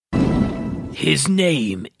His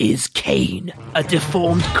name is Kane, a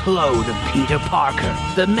deformed clone of Peter Parker,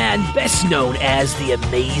 the man best known as the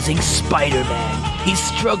Amazing Spider-Man. He's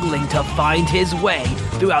struggling to find his way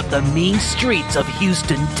throughout the mean streets of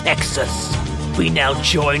Houston, Texas. We now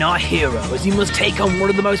join our hero as he must take on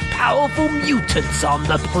one of the most powerful mutants on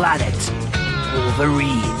the planet,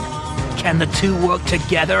 Wolverine. Can the two work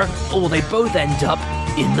together, or will they both end up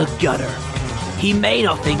in the gutter? He may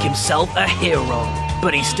not think himself a hero,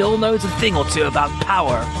 but he still knows a thing or two about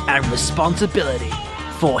power and responsibility,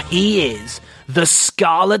 for he is the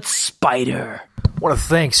Scarlet Spider. I want to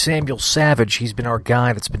thank Samuel Savage. He's been our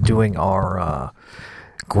guy that's been doing our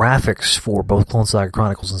graphics for both Clone Saga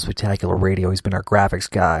Chronicles and Spectacular Radio. He's been our graphics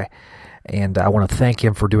guy, and I want to thank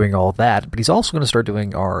him for doing all that. But he's also going to start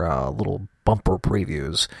doing our little bumper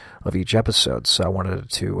previews of each episode, so I wanted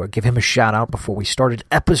to give him a shout-out before we started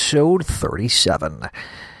episode 37.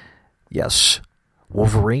 Yes,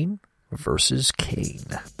 Wolverine versus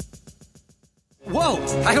Kane. Whoa!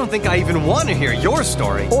 I don't think I even want to hear your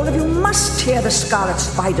story. All of you must hear the Scarlet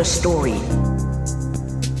Spider story.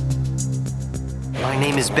 My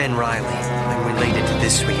name is Ben Reilly. I'm related to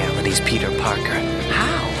this reality's Peter Parker.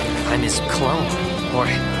 How? I'm his clone. Or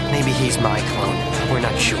maybe he's my clone. We're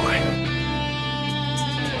not sure.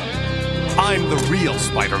 I'm the real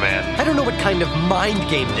Spider-Man. I don't know what kind of mind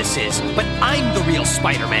game this is, but I'm the real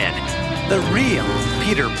Spider-Man. The real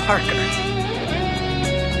Peter Parker.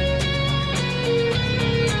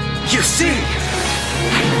 You see,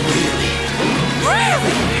 I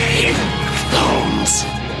really hate clones.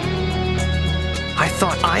 I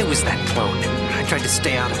thought I was that clone. I tried to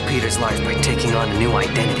stay out of Peter's life by taking on a new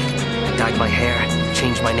identity. I dyed my hair,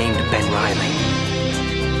 changed my name to Ben Reilly.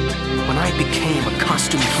 When I became a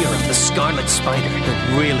costume hero, the Scarlet Spider, it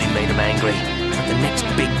really made him angry. But the next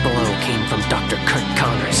big blow came from Dr. Kurt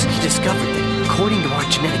Connors. He discovered that, according to our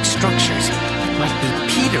genetic structures, it might be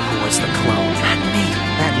Peter who was the clone, not me.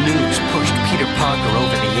 That news pushed Peter Parker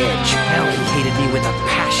over the edge. Now he hated me with a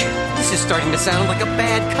passion. This is starting to sound like a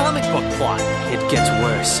bad comic book plot. It gets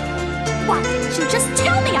worse. Why didn't you just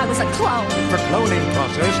tell me I was a clone? The cloning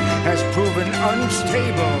process has proven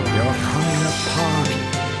unstable. You're coming apart.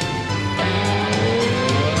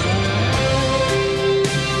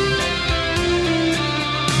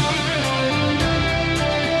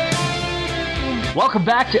 Welcome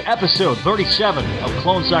back to episode 37 of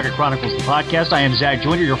Clone Saga Chronicles, the podcast. I am Zach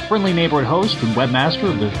Joyner, your friendly neighborhood host and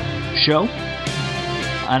webmaster of the show.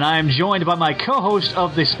 And I am joined by my co-host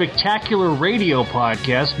of the Spectacular Radio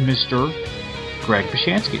podcast, Mr. Greg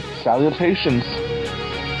Pashansky. Salutations.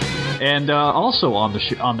 And also on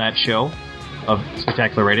the on that show of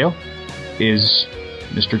Spectacular Radio is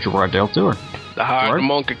Mr. Gerard Del Tour. The higher the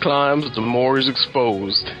monkey climbs, the more he's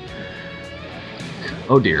exposed.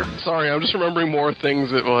 Oh dear. Sorry, I'm just remembering more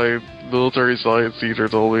things that my military science teacher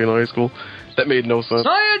told me in high school. That made no sense.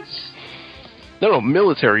 Science! No,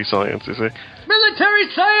 military science, you say. Military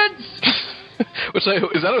science! Is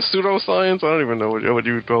that a pseudoscience? I don't even know what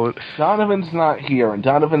you would call it. Donovan's not here, and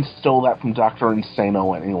Donovan stole that from Dr.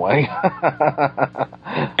 Insano anyway.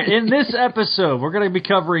 In this episode, we're going to be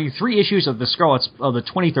covering 3 issues of the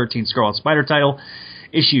 2013 Scarlet Spider title,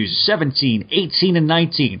 issues 17, 18, and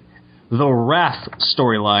 19. The Wrath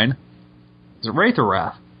storyline. Is it Wraith or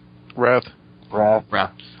Wrath? Wrath.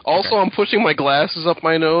 Also, okay. I'm pushing my glasses up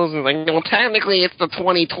my nose and like, well, technically it's the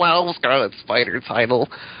 2012 Scarlet Spider title.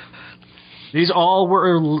 These all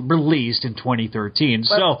were released in 2013,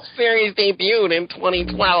 but so... the series debuted in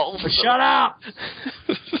 2012. Shut up!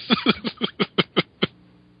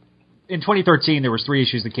 In 2013, there was 3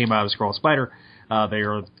 issues that came out of Scarlet Spider.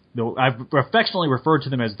 I've affectionately referred to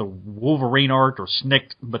them as the Wolverine arc or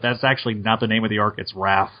SNCT, but that's actually not the name of the arc. It's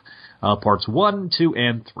Wrath, parts 1, 2,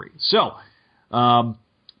 and 3. So,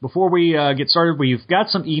 before we get started, we've got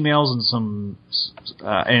some emails and some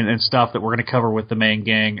and stuff that we're going to cover with the main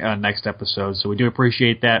gang next episode. So we do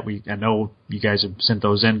appreciate that. I know you guys have sent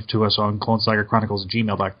those in to us on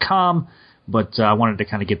clonesagachronicles@gmail.com. But I wanted to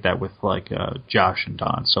kind of get that with Josh and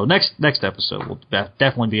Don. So next episode, we'll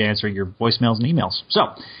definitely be answering your voicemails and emails.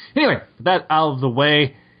 So anyway, with that out of the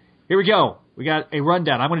way, here we go. We got a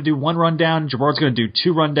rundown. I'm going to do 1 rundown. Gerard's going to do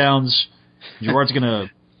 2 rundowns. Gerard's going to...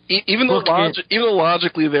 Even though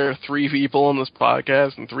logically there are 3 people on this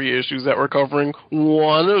podcast and 3 issues that we're covering,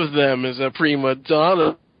 one of them is a prima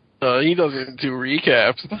donna. He doesn't do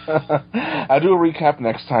recaps. I'll do a recap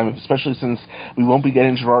next time, especially since we won't be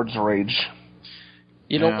getting Gerard's rage.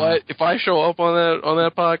 You know what? If I show up on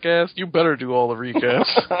that podcast, you better do all the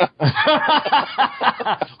recaps.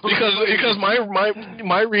 because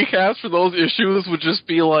my recaps for those issues would just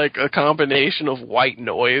be like a combination of white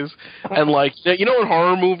noise and like in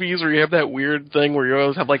horror movies where you have that weird thing where you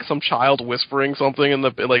always have like some child whispering something in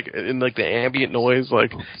the ambient noise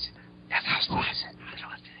like.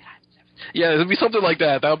 Yeah, it'd be something like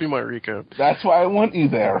that. That would be my recap. That's why I want you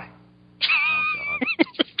there.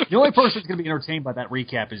 The only person that's going to be entertained by that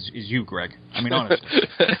recap is you, Greg. I mean, honestly.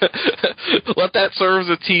 Let that serve as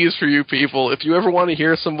a tease for you people. If you ever want to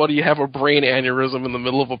hear somebody have a brain aneurysm in the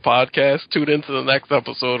middle of a podcast, tune into the next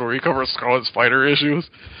episode where we cover Scarlet Spider issues.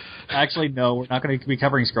 Actually, no, we're not going to be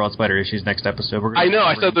covering Scarlet Spider issues next episode. I know,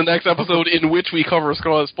 I said the next episode in which we cover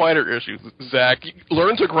Scarlet Spider issues. Zach,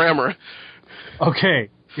 learn to grammar. Okay.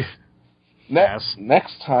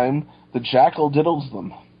 Next time, the Jackal diddles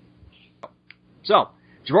them. So,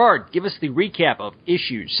 Gerard, give us the recap of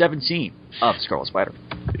issue 17 of Scarlet Spider.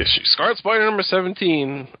 Scarlet Spider number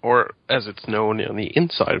 17, or as it's known on the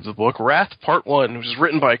inside of the book, Wrath Part 1, which is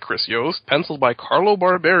written by Chris Yost, penciled by Carlo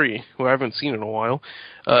Barberi, who I haven't seen in a while,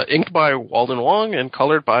 inked by Walden Wong, and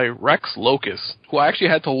colored by Rex Locus, who I actually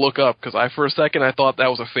had to look up, because for a second I thought that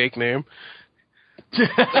was a fake name. Like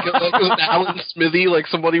it was Alan Smithy, like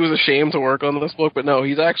somebody was ashamed to work on this book, but no,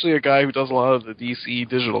 he's actually a guy who does a lot of the DC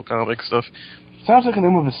digital comic stuff. Sounds like the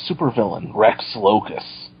name of a supervillain, Rex Locus.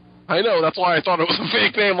 I know, that's why I thought it was a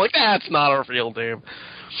fake name. Like, that's not our real name.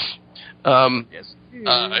 Yes.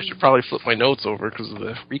 I should probably flip my notes over because of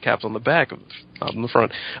the recaps on the back, not on the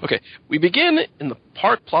front. Okay, we begin in the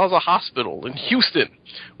Park Plaza Hospital in Houston,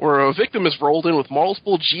 where a victim is rolled in with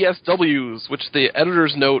multiple GSWs, which the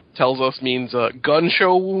editor's note tells us means gun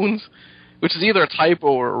show wounds, which is either a typo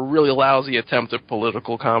or a really lousy attempt at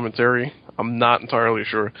political commentary. I'm not entirely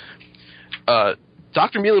sure.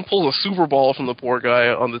 Dr. Meelan pulls a Super Ball from the poor guy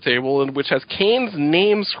on the table, which has Kane's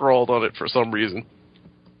name scrawled on it for some reason.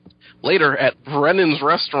 Later, at Brennan's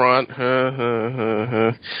restaurant,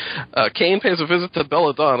 Kane pays a visit to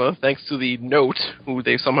Belladonna, thanks to the note, who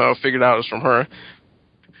they somehow figured out is from her,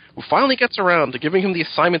 who finally gets around to giving him the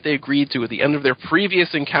assignment they agreed to at the end of their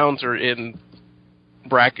previous encounter in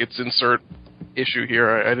brackets, insert issue here.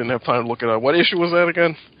 I didn't have time to look it up. What issue was that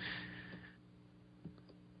again?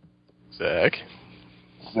 Zach.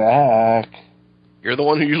 You're the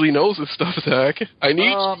one who usually knows this stuff, Zach. I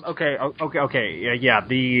need. Okay. Yeah.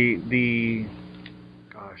 The.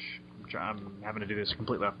 Gosh, I'm having to do this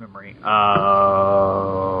completely off memory.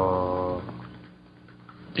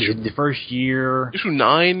 The first year. Issue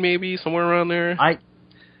 9, maybe somewhere around there.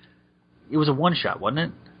 It was a one shot, wasn't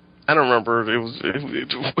it? I don't remember. It was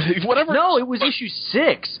whatever. No, it was issue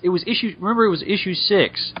 6. Remember, it was issue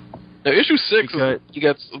 6. Now, issue 6, he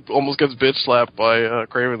almost gets bitch slapped by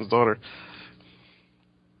Craven's daughter.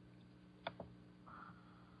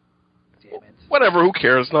 Damn it. Whatever, who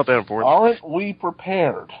cares? It's not that important. Aren't we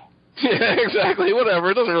prepared? Yeah, exactly. Whatever,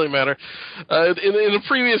 it doesn't really matter. In a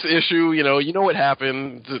previous issue, you know what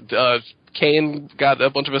happened. Kane got a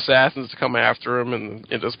bunch of assassins to come after him,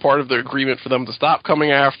 and as part of the agreement for them to stop coming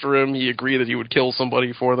after him, he agreed that he would kill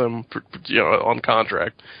somebody for them, on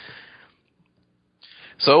contract.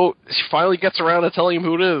 So, she finally gets around to telling him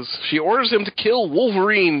who it is. She orders him to kill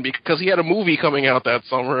Wolverine because he had a movie coming out that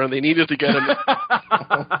summer and they needed to get him.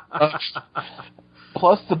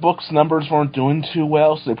 Plus, the book's numbers weren't doing too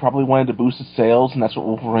well, so they probably wanted to boost its sales, and that's what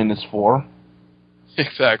Wolverine is for.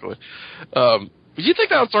 Exactly. But you'd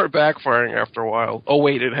think that would start backfiring after a while. Oh,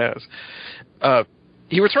 wait, it has.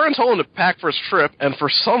 He returns home to pack for his trip, and for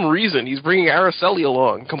some reason, he's bringing Araceli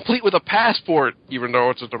along, complete with a passport, even though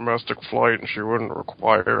it's a domestic flight and she wouldn't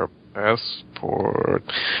require a passport.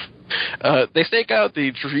 They stake out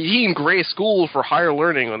the Jean Grey School for Higher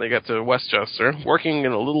Learning when they get to Westchester, working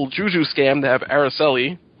in a little juju scam to have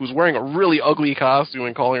Araceli, who's wearing a really ugly costume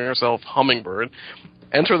and calling herself Hummingbird,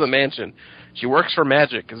 enter the mansion. She works for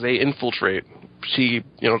magic as they infiltrate. She,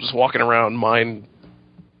 just walking around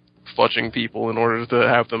mind-fudging people in order to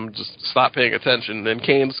have them just stop paying attention. And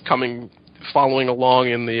Kane's following along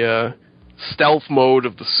in the stealth mode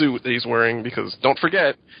of the suit that he's wearing, because don't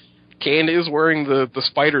forget, Kane is wearing the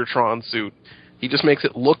Spider-Tron suit. He just makes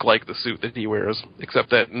it look like the suit that he wears, except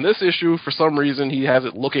that in this issue, for some reason, he has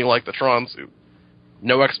it looking like the Tron suit.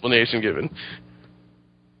 No explanation given.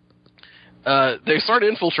 They start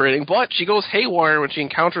infiltrating, but she goes haywire when she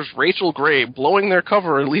encounters Rachel Gray, blowing their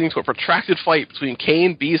cover and leading to a protracted fight between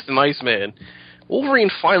Kane, Beast, and Iceman. Wolverine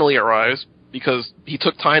finally arrives, because he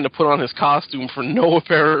took time to put on his costume for no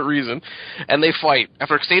apparent reason, and they fight.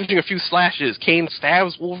 After exchanging a few slashes, Kane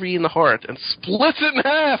stabs Wolverine in the heart and splits it in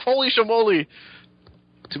half! Holy shamoli!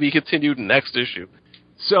 To be continued next issue.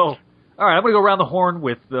 So, all right, I'm going to go around the horn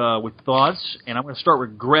with thoughts, and I'm going to start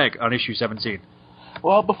with Greg on issue 17.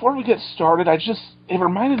 Well, before we get started, it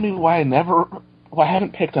reminded me why I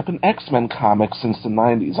haven't picked up an X-Men comic since the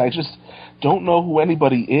 90s. I just don't know who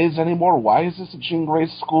anybody is anymore. Why is this a Jean Grey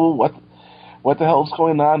school? What the hell's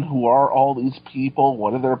going on? Who are all these people?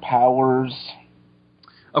 What are their powers?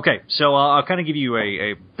 Okay, so I'll kind of give you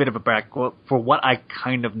a bit of a back for what I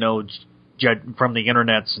kind of know from the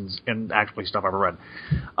internets and actually stuff I've read.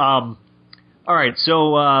 All right,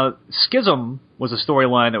 so Schism was a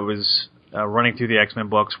storyline that was running through the X-Men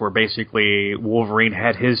books where basically Wolverine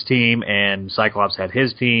had his team and Cyclops had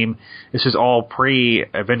his team. This is all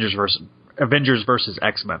pre-Avengers versus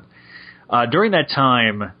X-Men. During that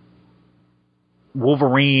time,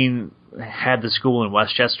 Wolverine had the school in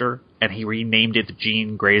Westchester, and he renamed it the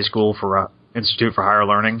Jean Grey School for Institute for Higher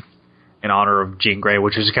Learning in honor of Jean Grey,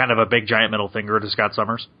 which is kind of a big giant middle finger to Scott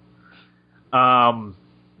Summers.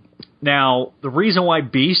 Now, the reason why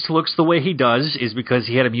Beast looks the way he does is because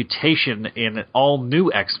he had a mutation in all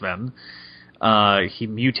new X-Men. He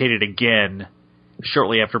mutated again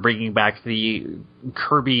shortly after bringing back the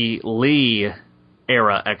Kirby Lee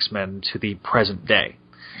era X-Men to the present day.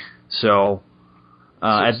 So,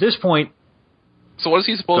 at this point... So what is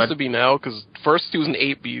he supposed to be now? Because first he was an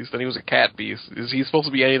ape beast, then he was a cat beast. Is he supposed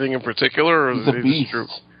to be anything in particular? Or He's a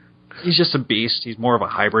beast. He's just a beast. He's more of a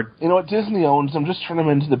hybrid. You know what? Disney owns him. Just turn him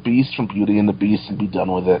into the Beast from Beauty and the Beast and be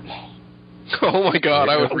done with it. Oh my god,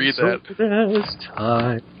 I would read that.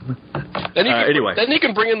 Anyway. Then you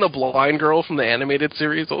can bring in the blind girl from the animated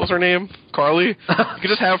series. What was her name? Carly? You could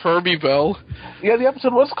just have her be Belle. Yeah, the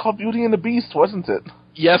episode was called Beauty and the Beast, wasn't it?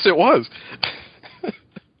 Yes, it was.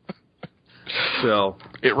 So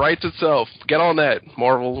it writes itself. Get on that,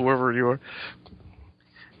 Marvel, whoever you are.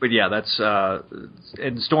 But yeah, that's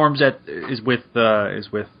and Storm's is with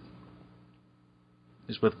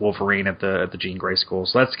Wolverine at the Jean Grey School.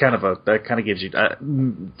 So that's kind of gives you.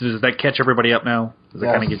 Does that catch everybody up now? Does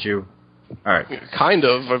that kind of get you? All right. Kind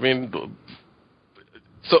of. I mean,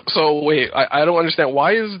 so wait. I don't understand.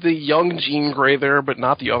 Why is the young Jean Grey there, but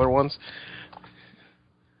not the other ones?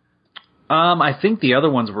 I think the other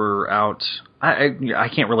ones were out. I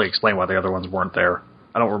can't really explain why the other ones weren't there.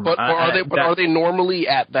 I don't remember. But are they normally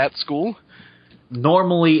at that school?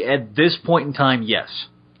 Normally, at this point in time, yes.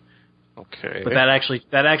 Okay. But that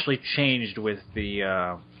actually changed with the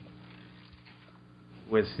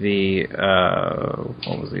what was the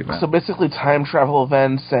event? So basically, time travel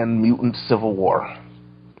events and mutant civil war.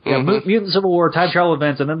 Yeah, mutant civil war, time travel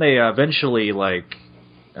events, and then they eventually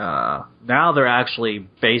now they're actually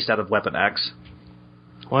based out of Weapon X.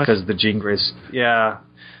 What? Because the Jean Grey's, yeah,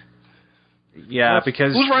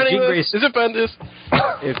 because who's writing Jean this? Is it Bendis?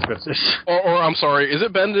 It's Bendis. Or I'm sorry, is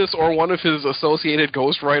it Bendis or one of his associated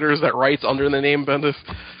ghostwriters that writes under the name Bendis?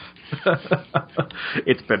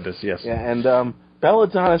 It's Bendis, yes. Yeah, and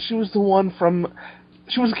Belladonna, she was the one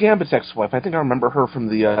she was Gambit's ex-wife. I think I remember her from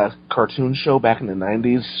the cartoon show back in the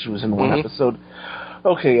 90s. She was in one episode.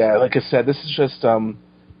 Okay, yeah, like I said, this is just,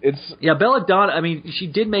 Belladonna, I mean, she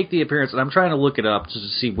did make the appearance, and I'm trying to look it up to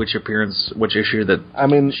see which issue that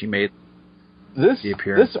she made the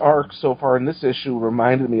appearance. This arc so far in this issue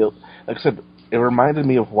reminded me of, like I said, it reminded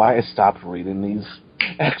me of why I stopped reading these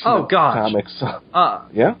X-Men comics.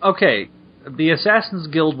 Yeah? Okay, the Assassin's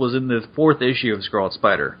Guild was in the 4th issue of Scarlet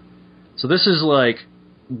Spider. So this is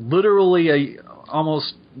literally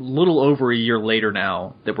almost little over a year later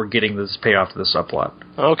now that we're getting this payoff to the subplot.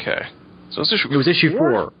 Okay. So it was issue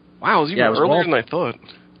 4. Wow, it was even earlier than I thought.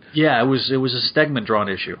 Yeah, it was a Stegman drawn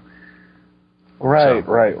issue.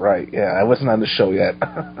 Right. Yeah, I wasn't on the show yet.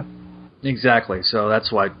 Exactly. So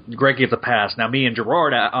that's why Greg gets a pass. Now me and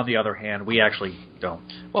Gerard, on the other hand, we actually don't.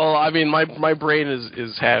 Well, I mean, my brain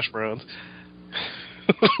is hash browns.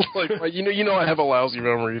 You know I have a lousy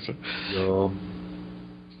memory. So.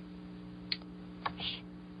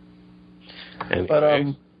 Anyway.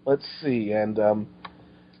 But let's see, and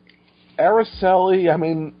Araceli, I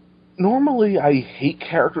mean, normally I hate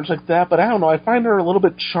characters like that, but I don't know, I find her a little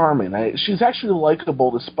bit charming. She's actually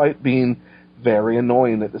likable despite being very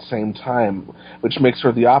annoying at the same time, which makes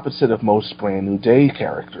her the opposite of most Brand New Day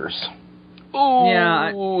characters. Ooh,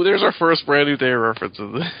 yeah, there's our first Brand New Day reference.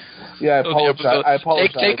 Yeah, I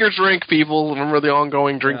apologize. Take your drink, people. Remember the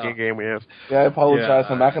ongoing drinking game we have. Yeah, I apologize.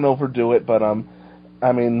 I'm not going to overdo it, but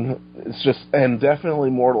I mean, it's just, and definitely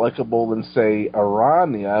more likable than, say,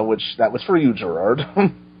 Arania, which, that was for you, Gerard.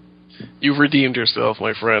 You've redeemed yourself,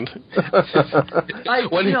 my friend.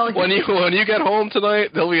 When you get home tonight,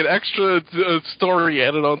 there'll be an extra story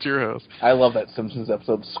added onto your house. I love that Simpsons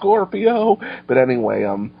episode, Scorpio. But anyway,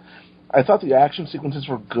 I thought the action sequences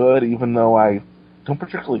were good, even though I don't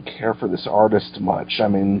particularly care for this artist much. I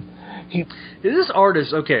mean, this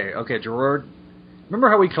artist. Okay, Gerard. Remember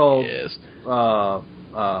how we called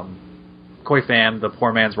Koi Fan the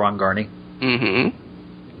poor man's Ron Garney? Mm-hmm.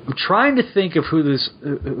 I'm trying to think of whose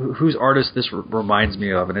artist this reminds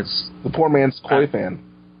me of, and it's the poor man's Koi Fan.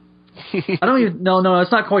 I don't even. No,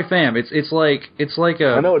 it's not Koi Fam. It's like a.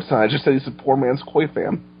 I know it's not. I just said he's a poor man's Koi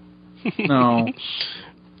Fam. No.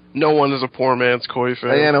 No one is a poor man's Koi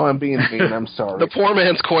Fam. Yeah, no, I'm being mean. I'm sorry. The poor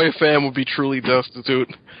man's Koi Fam would be truly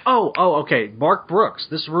destitute. Oh, okay. Mark Brooks.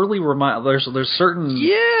 This really reminds. There's certain.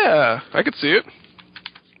 Yeah, I could see it.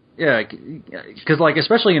 Yeah, because like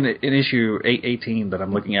especially in issue 818 that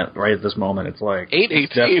I'm looking at right at this moment, it's like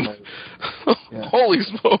 818. Yeah. Holy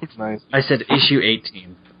smokes! Nice. I said issue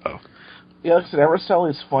 18. Oh. Yeah, like I said, Araceli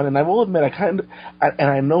is fun, and I will admit,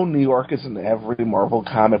 I know New York isn't every Marvel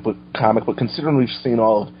comic, but considering we've seen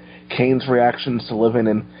all of Kane's reactions to living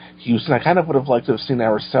in Houston, I kind of would have liked to have seen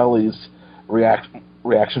Araceli's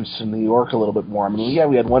reactions to New York a little bit more. I mean, yeah,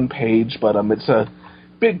 we had one page, but it's a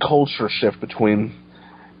big culture shift between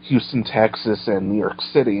Houston, Texas, and New York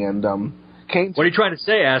City, and Kane. What are you trying to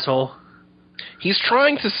say, asshole? He's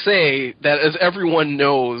trying to say that, as everyone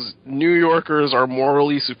knows, New Yorkers are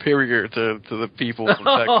morally superior to the people from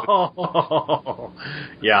Texas.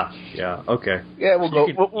 Yeah, okay. Yeah, we'll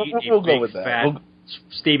go with that. Fat,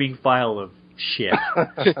 steaming file of shit.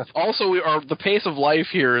 Also, the pace of life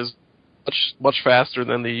here is much faster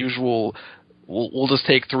than the usual. We'll just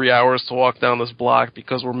take 3 hours to walk down this block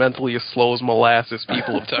because we're mentally as slow as molasses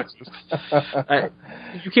people of Texas.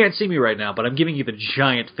 You can't see me right now, but I'm giving you the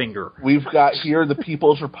giant finger. We've got here the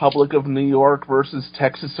People's Republic of New York versus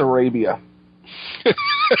Texas Arabia.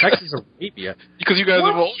 Texas Arabia? Because you guys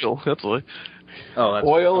have oil, that's why. Oh, that's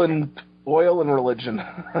oil and religion.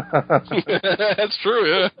 That's true,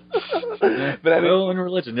 yeah. But oil and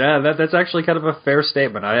religion. Yeah, that's actually kind of a fair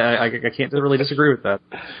statement. I can't really disagree with that.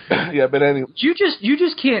 Yeah, but anyway,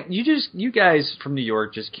 you guys from New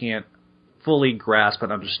York just can't fully grasp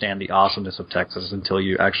and understand the awesomeness of Texas until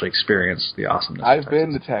you actually experience the awesomeness. I've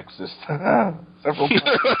been to Texas several times.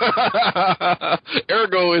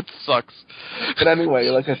 Ergo, it sucks. But anyway,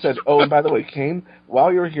 like I said, and by the way, Kane,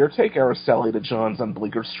 while you're here, take Araceli to John's on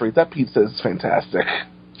Bleecker Street. That pizza is fantastic.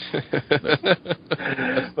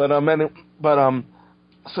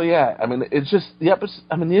 So yeah, I mean, it's just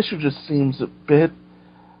the issue just seems a bit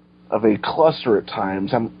of a cluster at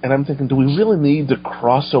times. I'm thinking, do we really need to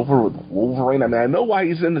cross over with Wolverine? I mean, I know why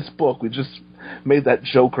he's in this book. We just made that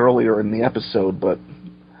joke earlier in the episode, but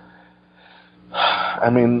I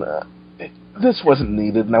mean, this wasn't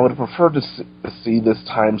needed, and I would have preferred to see this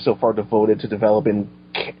time so far devoted to developing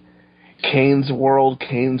Kane's world,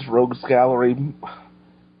 Kane's Rogues Gallery.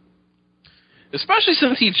 Especially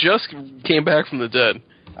since he just came back from the dead.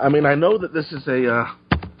 I mean, I know that this is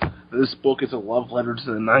this book is a love letter to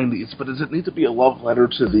the 90s, but does it need to be a love letter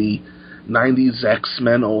to the 90s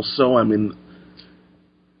X-Men also? I mean,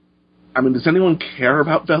 does anyone care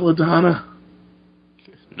about Belladonna?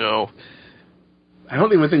 No. I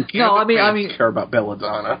don't even think Gambit care about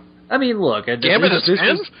Belladonna. I mean, look, Gambit is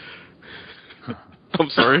 10? I'm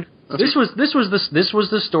sorry. This was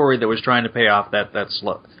the story that was trying to pay off that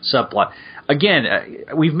subplot. Again,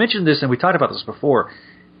 we've mentioned this and we talked about this before,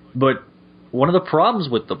 but one of the problems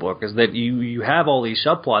with the book is that you have all these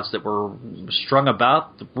subplots that were strung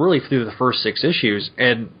about really through the first 6 issues,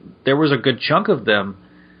 and there was a good chunk of them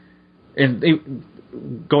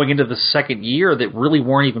going into the second year that really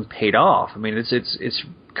weren't even paid off. I mean, it's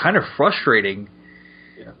kind of frustrating.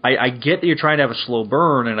 Yeah. I get that you're trying to have a slow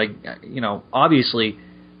burn, and obviously,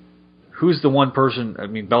 who's the one person? I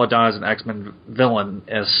mean, Belladonna's an X-Men villain.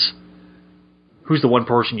 Who's the one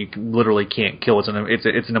person you literally can't kill? It's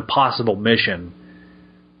an impossible mission.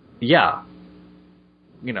 Yeah,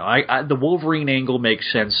 the Wolverine angle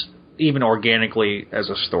makes sense even organically as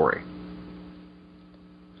a story.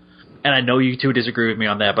 And I know you two disagree with me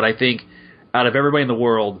on that, but I think out of everybody in the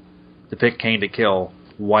world to pick Kane to kill,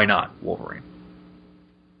 why not Wolverine?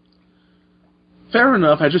 Fair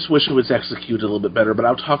enough. I just wish it was executed a little bit better, but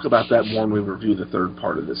I'll talk about that more when we review the third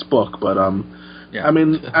part of this book. But yeah. I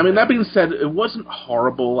mean, that being said, it wasn't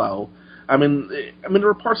horrible. There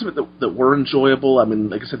were parts of it that were enjoyable. I mean,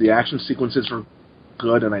 like I said, the action sequences were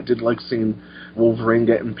good, and I did like seeing Wolverine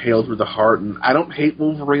get impaled through the heart. And I don't hate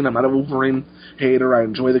Wolverine. I'm not a Wolverine hater. I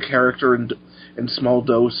enjoy the character in small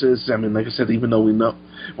doses. I mean, like I said, even though we know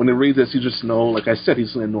when you read this, you just know, like I said,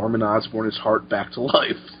 he's going to Norman Osborn his heart back to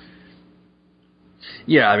life.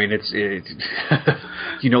 Yeah, I mean, it's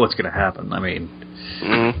you know what's going to happen. I mean,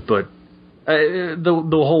 but the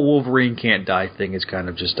whole Wolverine can't die thing is kind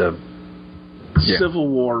of just a Civil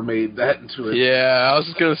War made that into it. Yeah, I was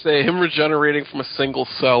just gonna say him regenerating from a single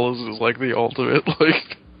cell is like the ultimate.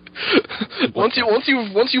 Like once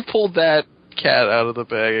you pulled that cat out of the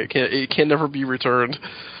bag, it can never be returned.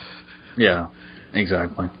 Yeah,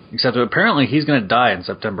 exactly. Except apparently he's going to die in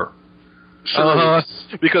September.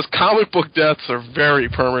 Because comic book deaths are very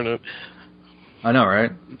permanent. I know,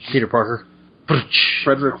 right? Peter Parker.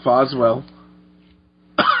 Frederick Foswell.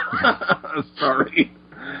 Sorry.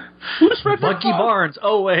 Who's Frederick Monkey Barnes.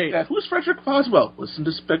 Oh, wait. Yeah, who's Frederick Foswell? Listen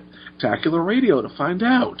to Spectacular Radio to find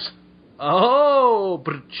out. Oh,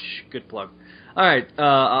 good plug. All right,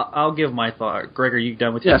 I'll give my thought. Greg, are you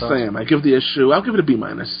done with your thoughts? Yes, I am. I'll give it a B-.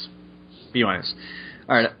 B-. All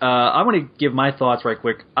right, I'm going to give my thoughts right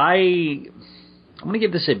quick. I'm going to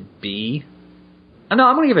give this a B. No,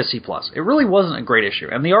 I'm going to give it a C+. It really wasn't a great issue.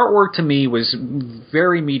 And the artwork to me was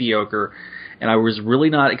very mediocre, and I was really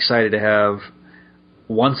not excited to have,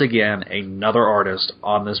 once again, another artist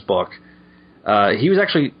on this book. He was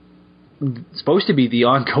actually supposed to be the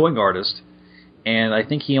ongoing artist, and I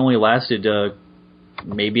think he only lasted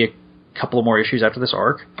maybe a couple of more issues after this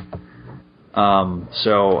arc.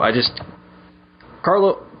 So I just...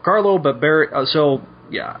 Carlo, but Barry... so,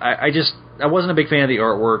 yeah, I wasn't a big fan of the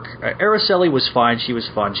artwork. Araceli was fine. She was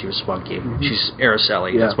fun. She was spunky. Mm-hmm. She's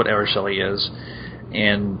Araceli. Yeah. That's what Araceli is.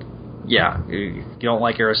 And, yeah, if you don't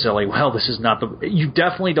like Araceli, well, this is not the... You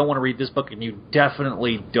definitely don't want to read this book, and you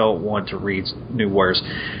definitely don't want to read New Warriors.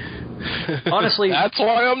 Honestly... That's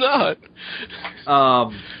why I'm not.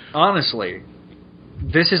 Honestly,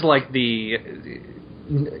 this is like the...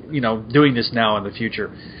 doing this now in the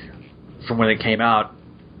future from when it came out.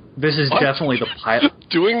 This is definitely the pilot.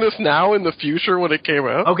 Doing this now in the future when it came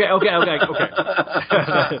out? Okay.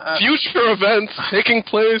 Future events taking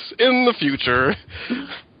place in the future.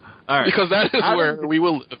 All right. Because that is where we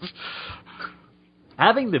will live.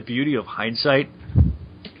 Having the beauty of hindsight,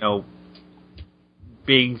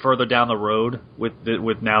 being further down the road with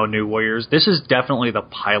now New Warriors, this is definitely the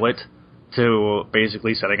pilot to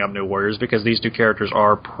basically setting up New Warriors, because these two characters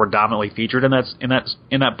are predominantly featured in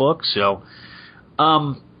that book. So,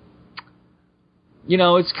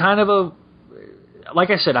 it's kind of a,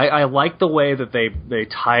 like I said, I like the way that they're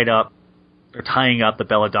tying up the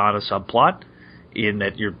Belladonna subplot, in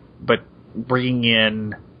that but bringing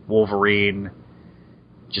in Wolverine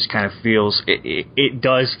just kind of feels, it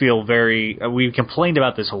does feel very, we complained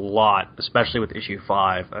about this a lot, especially with issue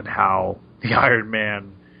 5, and how the Iron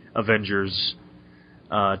Man Avengers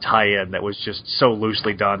tie-in that was just so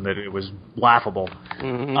loosely done that it was laughable.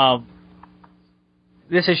 Mm-hmm.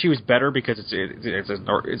 This issue is better because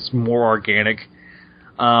it's more organic.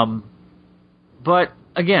 But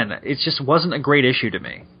again, it just wasn't a great issue to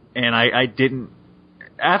me, and I didn't.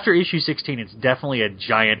 After issue 16, it's definitely a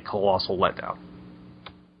giant, colossal letdown.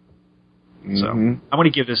 Mm-hmm. So I'm going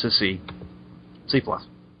to give this a C. C+.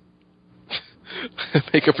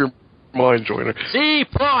 Make up your mind, Joiner. C+.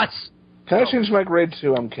 Can I change my grade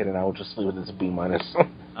too? I'm kidding. I will just leave it as a B-.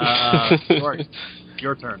 Sorry.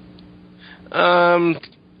 Your turn. I'll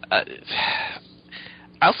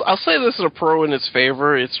say this is a pro in its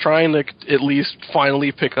favor. It's trying to at least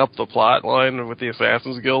finally pick up the plot line with the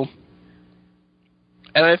Assassin's Guild,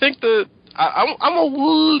 and I think that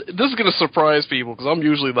this is going to surprise people, because I'm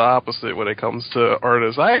usually the opposite when it comes to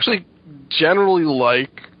artists. I actually generally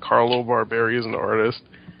like Carlo Barberi as an artist,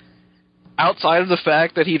 outside of the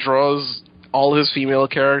fact that he draws all his female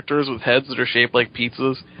characters with heads that are shaped like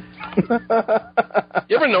pizzas.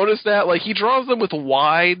 You ever notice that? Like, he draws them with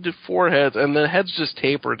wide foreheads, and the heads just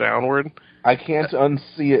taper downward. I can't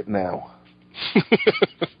unsee it now.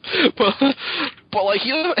 but like,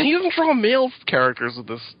 he doesn't draw male characters with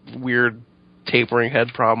this weird tapering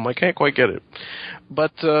head problem. I can't quite get it.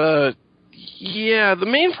 But, yeah, the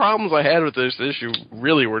main problems I had with this issue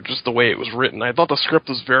really were just the way it was written. I thought the script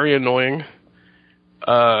was very annoying.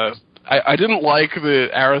 I didn't like the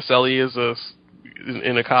Araceli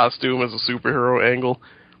in a costume as a superhero angle,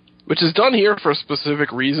 which is done here for a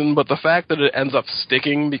specific reason, but the fact that it ends up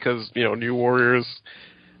sticking because, New Warriors,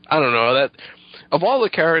 I don't know, that of all the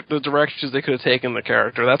directions they could have taken the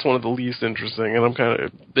character, that's one of the least interesting, and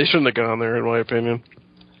they shouldn't have gone there, in my opinion.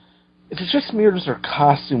 Is it just me, or does her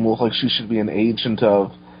costume look like she should be an agent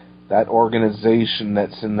of that organization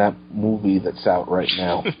that's in that movie that's out right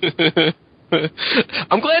now?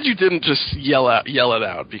 I'm glad you didn't just yell it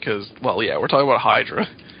out, because, well, yeah, we're talking about Hydra.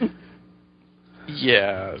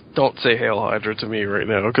 Yeah, don't say Hail Hydra to me right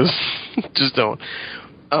now, because just don't.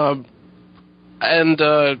 I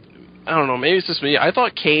don't know, maybe it's just me. I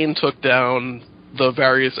thought Kane took down the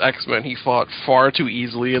various X-Men he fought far too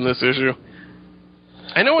easily in this issue.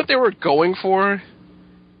 I know what they were going for.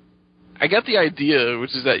 I get the idea,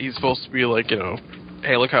 which is that he's supposed to be like,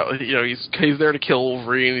 hey, look how, he's there to kill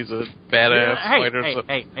Wolverine. He's a badass fighter.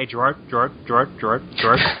 Hey, Gerard. I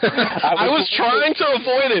was trying to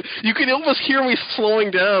avoid it. You could almost hear me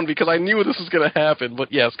slowing down because I knew this was going to happen.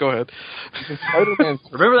 But yes, go ahead.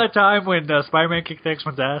 Remember that time when Spider-Man kicked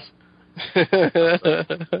X-Men's ass?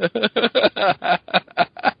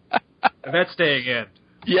 That's staying in.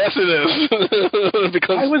 Yes, it is.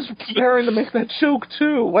 Because I was preparing to make that joke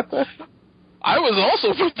too. What the? I was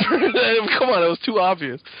also preparing. Come on, it was too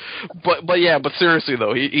obvious. But seriously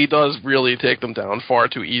though, he does really take them down far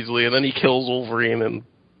too easily, and then he kills Wolverine in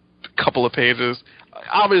a couple of pages.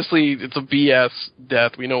 Obviously, it's a BS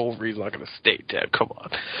death. We know Wolverine's not going to stay dead. Come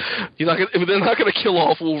on, they're not going to kill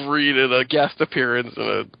off Wolverine in a guest appearance in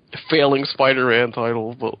a failing Spider-Man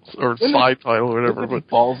title or side title or whatever. But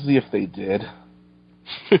ballsy if they did.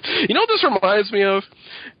 You know what this reminds me of?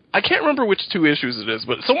 I can't remember which 2 issues it is,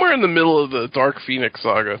 but somewhere in the middle of the Dark Phoenix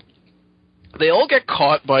saga, they all get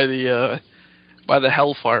caught by the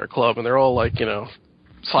Hellfire Club, and they're all like,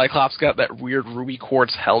 Cyclops got that weird ruby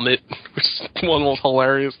quartz helmet, which is one of the most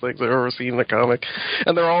hilarious things I've ever seen in a comic,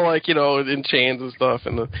 and they're all like, in chains and stuff,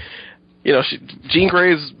 and Jean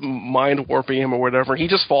Grey's mind warping him or whatever, and he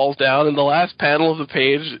just falls down, and the last panel of the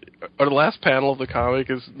page, or the last panel of the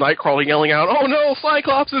comic is Nightcrawler yelling out, "Oh no,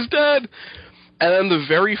 Cyclops is dead!" And then the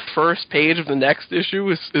very first page of the next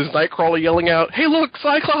issue is Nightcrawler yelling out, "Hey look,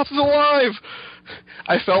 Cyclops is alive!"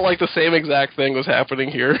 I felt like the same exact thing was happening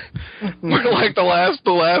here. Where like the last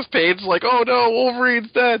page is like, "Oh no,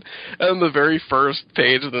 Wolverine's dead!" And the very first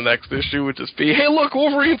page of the next issue would just be, "Hey look,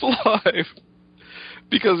 Wolverine's alive!"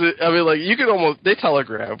 Because, you can almost... They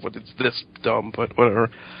telegraph, but it's this dumb, but whatever.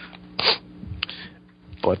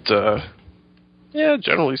 But, yeah,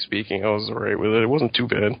 generally speaking, I was alright with it. It wasn't too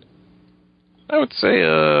bad. I would say,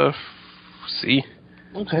 C.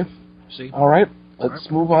 Okay. C. Alright,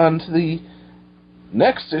 let's move on to the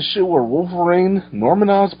next issue where Wolverine, Norman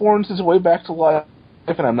Osborn's his way back to life,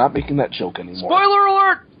 and I'm not making that joke anymore. Spoiler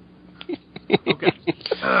alert! Okay.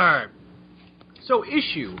 Alright. So,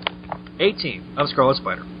 issue 18 of Scarlet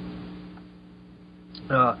Spider.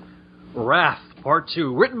 Wrath, Part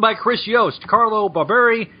 2. Written by Chris Yost, Carlo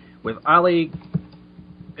Barberi, with Ali...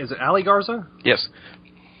 Is it Ali Garza? Yes.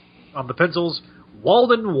 On the pencils.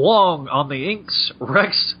 Walden Wong on the inks.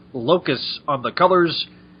 Rex Locus on the colors.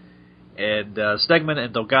 And Stegman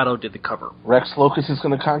and Delgado did the cover. Rex Locus is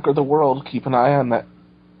going to conquer the world. Keep an eye on that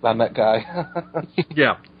guy.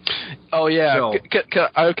 Yeah. Oh, yeah. So, can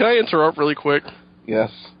I interrupt really quick?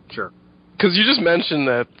 Yes. Sure. Because you just mentioned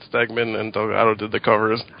that Stegman and Delgado did the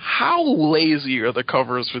covers. How lazy are the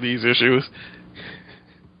covers for these issues?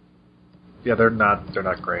 Yeah, they're not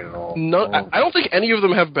great at all. No, I don't think any of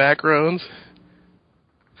them have backgrounds.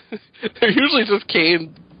 They're usually just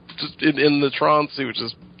Kane just in the Tron suit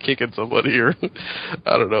just kicking somebody or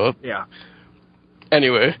I don't know. Yeah.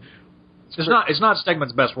 Anyway. It's not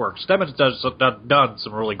Stegman's best work. Stegman's done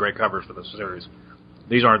some really great covers for this series.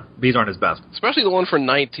 These aren't his best. Especially the one for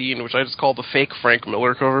 19, which I just call the fake Frank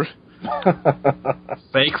Miller cover.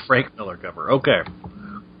 Fake Frank Miller cover. Okay.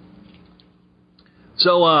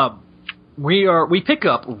 So we pick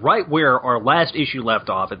up right where our last issue left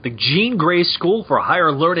off at the Jean Grey School for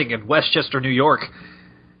Higher Learning in Westchester, New York.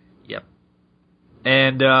 Yep.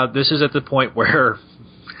 And this is at the point where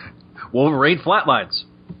Wolverine flatlines.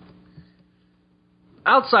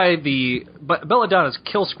 Outside, the Belladonna's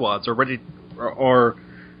kill squads are ready, are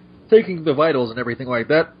taking the vitals and everything like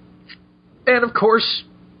that. And of course,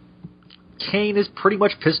 Kane is pretty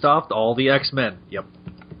much pissed off all the X-Men. Yep.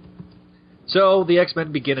 So the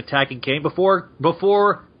X-Men begin attacking Kane before,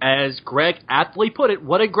 as Greg aptly put it,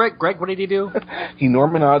 what did he do? He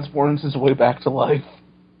Norman Osborn's his way back to life.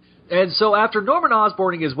 And so after Norman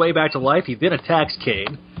Osborning his way back to life, he then attacks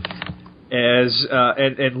Kane.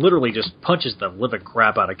 And literally just punches the living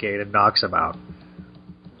crap out of Kane and knocks him out.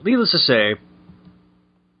 Needless to say,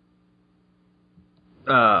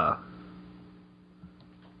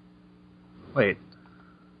 wait.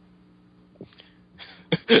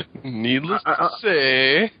 Needless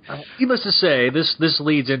to say, this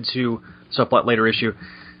leads into subplot later issue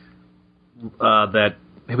that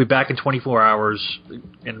he'll be back in 24 hours,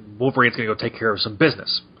 and Wolverine's going to go take care of some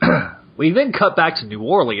business. We then cut back to New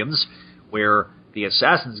Orleans, where the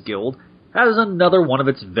Assassin's Guild has another one of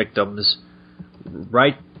its victims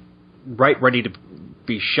right ready to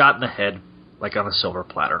be shot in the head, like on a silver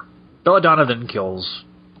platter. Belladonna then kills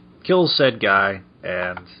said guy,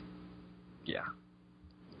 and yeah.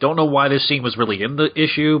 Don't know why this scene was really in the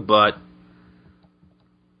issue, but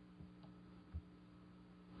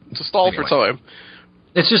it's a stall for time.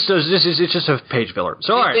 It's just a page filler.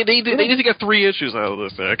 So all right, they need to get 3 issues out of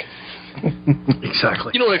this, Nick.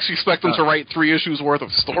 Exactly. You don't actually expect them to write 3 issues worth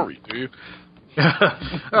of story, do you? All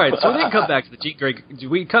right, so we then come back to the Jean Grey.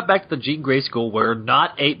 We cut back to the Jean Grey school, where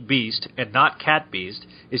not Ape Beast and not Cat Beast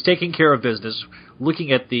is taking care of business,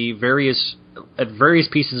 looking at the various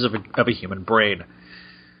pieces of a human brain.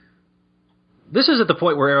 This is at the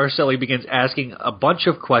point where Araceli begins asking a bunch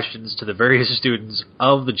of questions to the various students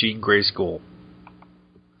of the Jean Grey school.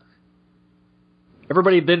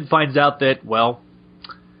 Everybody then finds out that, well,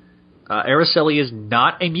 Araceli is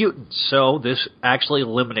not a mutant, so this actually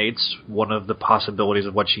eliminates one of the possibilities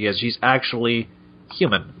of what she is. She's actually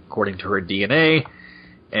human, according to her DNA,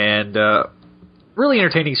 and really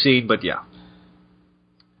entertaining scene, but yeah.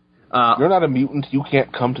 You're not a mutant, you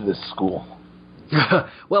can't come to this school.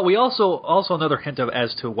 Well, we also another hint of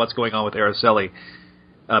as to what's going on with Araceli.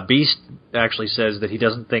 Beast actually says that he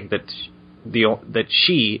doesn't think that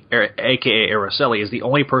she, aka Araceli, is the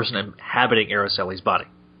only person inhabiting Araceli's body.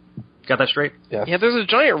 Got that straight? Yes. Yeah, there's a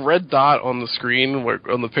giant red dot on the screen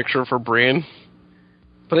on the picture of her brain,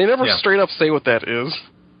 but they never straight up say what that is.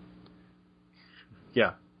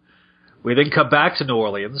 Yeah. We then come back to New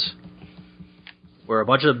Orleans, where a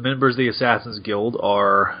bunch of members of the Assassin's Guild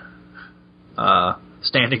are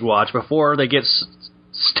standing watch before they get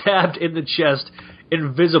stabbed in the chest,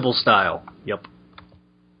 invisible style. Yep.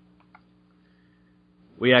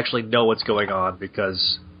 We actually know what's going on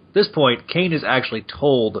because at this point, Kane has actually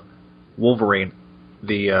told Wolverine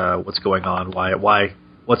what's going on,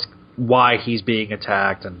 why he's being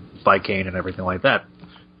attacked and by Kane and everything like that.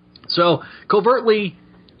 So covertly,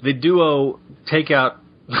 the duo take out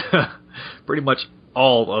pretty much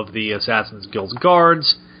all of the Assassin's Guild's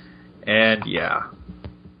guards, and yeah,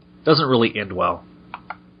 doesn't really end well.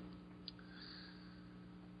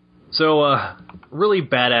 So really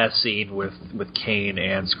badass scene with Kane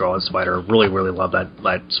and Scarlet Spider. Really love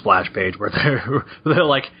that splash page where they're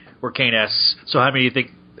like, where Kane asks, so how many do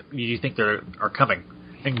you think there are coming?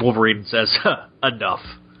 And Wolverine says, enough.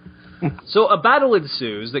 So a battle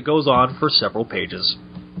ensues that goes on for several pages.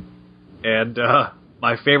 And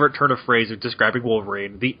my favorite turn of phrase of describing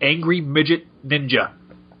Wolverine, the angry midget ninja.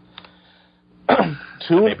 That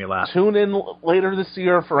made me laugh. Tune in later this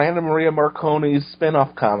year for Anna Maria Marconi's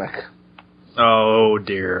spin-off comic. Oh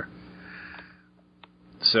dear.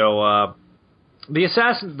 So the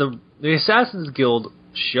Assassin's Guild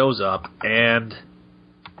shows up, and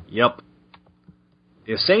yep,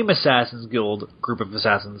 the same Assassin's Guild group of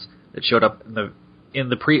assassins that showed up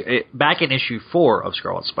back in issue 4 of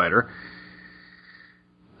Scarlet Spider.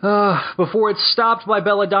 Before it's stopped by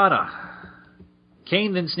Belladonna.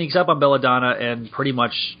 Kane then sneaks up on Belladonna and pretty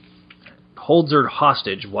much holds her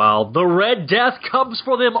hostage while the Red Death comes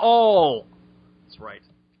for them all. That's right.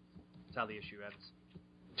 That's how the issue ends.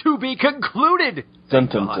 To be concluded! Dun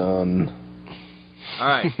dun dun.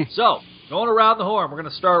 Alright, so, going around the horn, we're going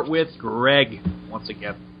to start with Greg once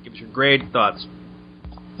again. Give us your grade thoughts.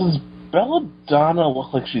 Does Belladonna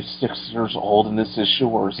look like she's 6 years old in this issue,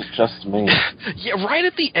 or is it just me? Yeah, right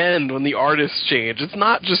at the end when the artists change, it's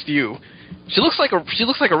not just you. She looks like a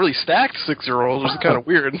really stacked 6-year-old, which is kind of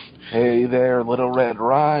weird. Hey there, Little Red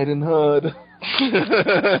Riding Hood.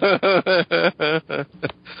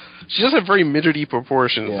 She does have very midgety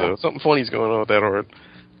proportions, though. Something funny's going on with that art.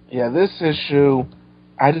 Yeah, this issue,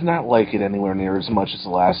 I did not like it anywhere near as much as the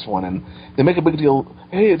last one, and they make a big deal,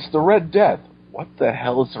 hey, it's the Red Death. What the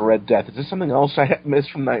hell is the Red Death? Is this something else I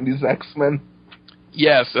missed from 90s X-Men?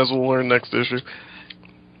 Yes, as we'll learn next issue.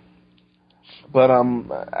 But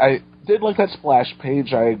I did like that splash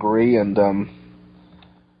page, I agree, and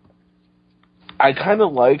I kind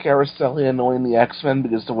of like Araceli annoying the X-Men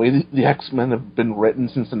because the way the X-Men have been written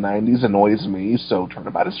since the 90s annoys me, so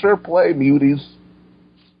turnabout is fair play, muties.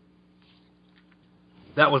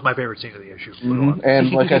 That was my favorite scene of the issue. Mm-hmm.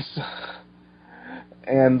 And like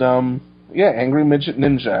yeah, Angry Midget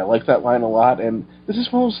Ninja, I like that line a lot, and this is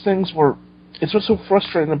one of those things where it's what's so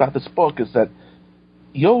frustrating about this book is that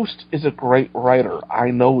Yost is a great writer.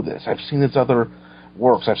 I know this. I've seen his other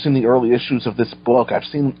works. I've seen the early issues of this book. I've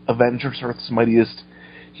seen Avengers Earth's Mightiest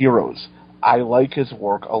Heroes. I like his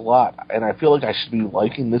work a lot, and I feel like I should be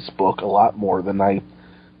liking this book a lot more than I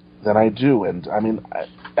do. And I mean,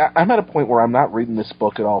 I'm at a point where I'm not reading this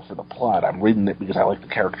book at all for the plot. I'm reading it because I like the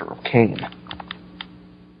character of Kane.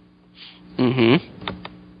 Mm-hmm.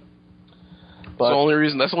 But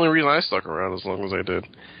that's the only reason I stuck around as long as I did.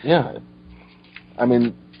 Yeah. I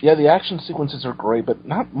mean, yeah, the action sequences are great, but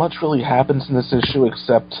not much really happens in this issue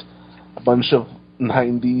except a bunch of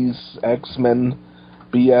 90s X-Men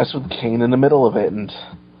BS with Kane in the middle of it. And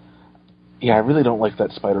yeah, I really don't like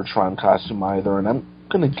that Spider-Tron costume either, and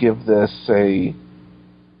going to give this a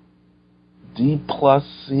D+,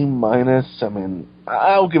 C-. I mean,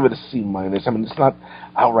 I'll give it a C-. I mean, it's not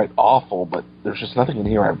outright awful, but there's just nothing in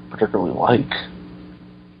here I particularly like.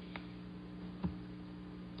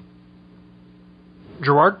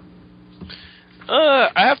 Gerard? I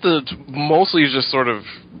have to mostly just sort of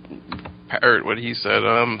parrot what he said.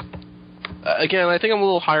 Again, I think I'm a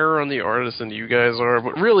little higher on the artist than you guys are,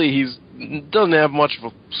 but really he doesn't have much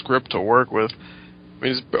of a script to work with. I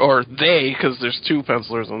mean, or they, because there's two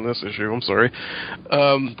pencilers on this issue. I'm sorry.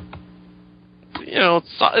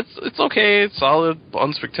 It's okay. It's solid,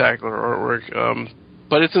 unspectacular artwork.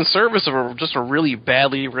 But it's in service of just a really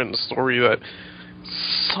badly written story that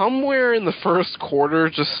somewhere in the first quarter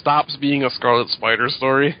just stops being a Scarlet Spider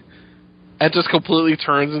story and just completely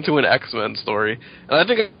turns into an X-Men story. And I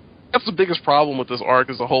think that's the biggest problem with this arc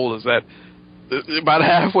as a whole, is that about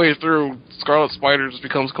halfway through, Scarlet Spider just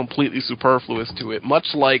becomes completely superfluous to it,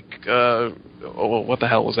 much like, what the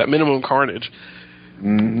hell was that? Minimum Carnage,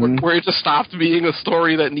 where it just stopped being a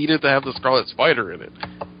story that needed to have the Scarlet Spider in it.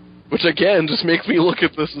 Which, again, just makes me look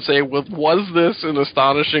at this and say, well, was this an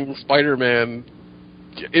astonishing Spider-Man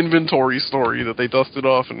inventory story that they dusted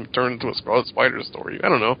off and turned into a Scarlet Spider story? I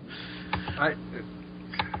don't know.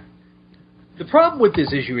 The problem with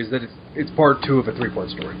this issue is that it's part 2 of a 3-part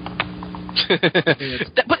story.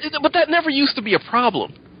 but that never used to be a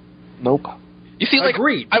problem. Nope. You see, like,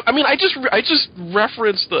 agreed. I just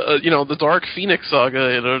referenced the Dark Phoenix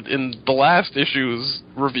saga in the last issue's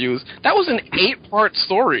reviews. That was an 8-part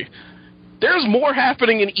story. There's more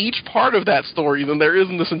happening in each part of that story than there is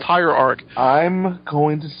in this entire arc. I'm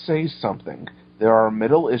going to say something. There are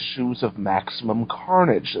middle issues of Maximum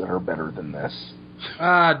Carnage that are better than this.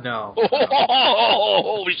 No.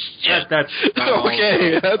 Oh shit! That's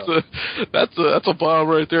okay. That's a bomb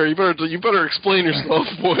right there. You better explain yourself,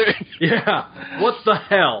 boy. Yeah. What the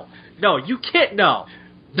hell? No, you can't. No.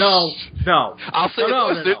 I'll say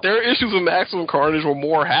this. There are issues with Maximum Carnage where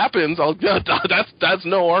more happens. That's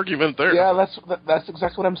no argument there. Yeah, that's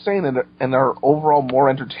exactly what I'm saying, and they're overall more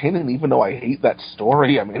entertaining, even though I hate that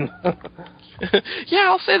story. I mean, yeah,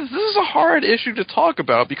 I'll say this is a hard issue to talk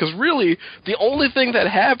about because really the only thing that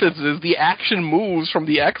happens is the action moves from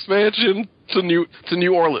the X-Mansion to New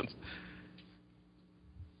Orleans.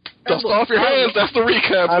 Dust off your hands. That's the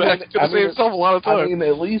recap. Save yourself a lot of time. I mean,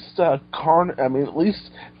 at least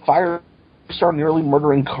Firestar nearly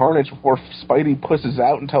murdering Carnage before Spidey pushes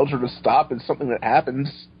out and tells her to stop is something that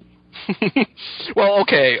happens. Well,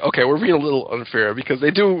 okay, we're being a little unfair because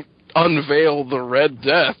they do unveil the Red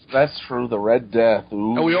Death. That's true, the Red Death.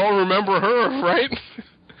 Ooh. And we all remember her, right?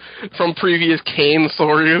 From previous Kane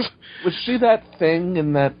stories. Was she that thing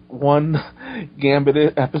in that one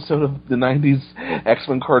Gambit episode of the 90s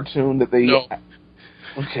X-Men cartoon that they... No.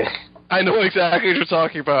 Okay. I know exactly what you're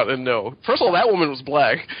talking about, and no. First of all, that woman was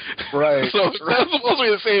black. Right. So that's supposed to be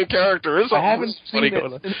the same character. I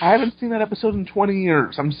haven't seen that episode in 20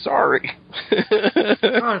 years. I'm sorry.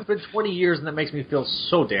 It's been 20 years, and that makes me feel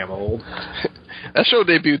so damn old. That show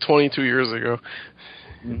debuted 22 years ago.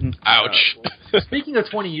 Mm-hmm. Ouch. Speaking of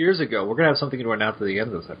 20 years ago, we're going to have something to announce at the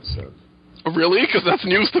end of this episode. Really? Because that's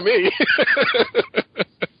news to me.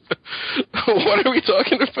 What are we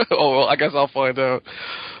talking about? Oh, well, I guess I'll find out.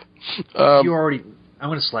 I'm going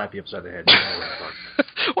to slap you upside the head.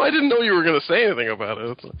 Well, I didn't know you were going to say anything about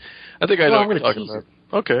it. I think I know what you're talking about.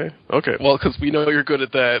 Okay. Well, because we know you're good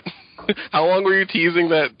at that. How long were you teasing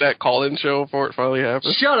that call-in show before it finally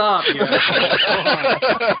happened? Shut up,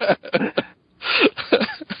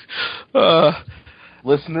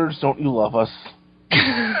 Listeners, don't you love us?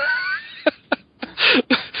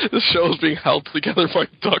 This show is being held together by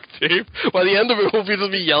duct tape. By the end of it, we'll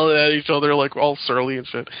just be yelling at each other like all surly and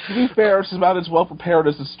shit. To be fair, it's about as well prepared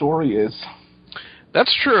as the story is.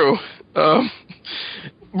 That's true. But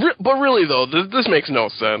really, though, this makes no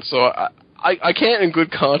sense. So I can't in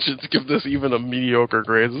good conscience give this even a mediocre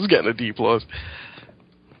grade. This is getting a D+.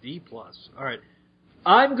 D+. All right.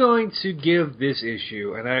 I'm going to give this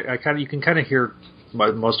issue, and you can kind of hear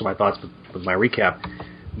most of my thoughts with my recap,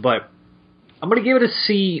 but I'm going to give it a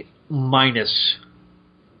C-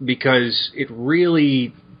 because it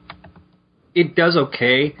does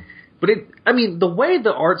okay, but the way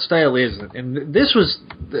the art style is, and this was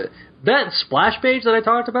that splash page that I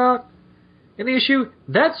talked about in the issue,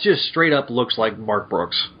 that's just straight up looks like Mark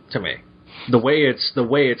Brooks to me. The way it's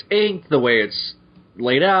inked, the way it's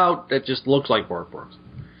laid out, it just looks like Mark Brooks.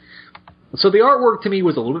 So the artwork to me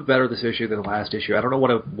was a little bit better this issue than the last issue. I don't know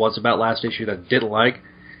what it was about last issue that I didn't like.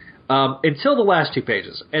 Until the last 2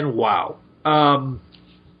 pages. And wow. I'm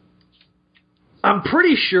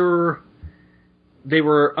pretty sure they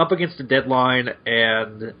were up against the deadline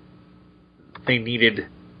and they needed,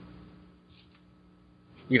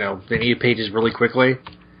 they needed pages really quickly.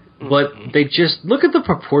 But they just, look at the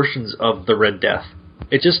proportions of the Red Death.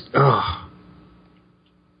 It just, ugh.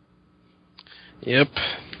 Yep.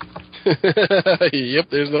 Yep,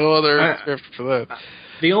 there's no other script for that.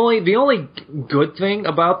 The only good thing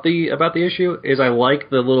about the issue is I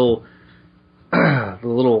like the little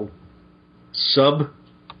sub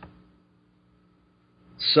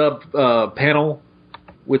panel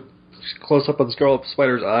with close up on Scarlet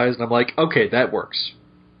Spider's eyes, and I'm like, okay, that works.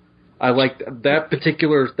 I like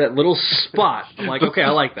that little spot. I'm like, okay, I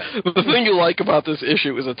like that. The thing you like about this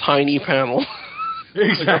issue is a tiny panel.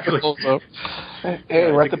 Exactly.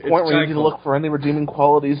 Hey, we're at the point where you need to look for any redeeming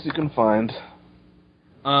qualities you can find.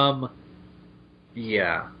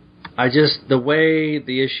 Yeah. The way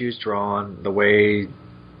the issue's drawn,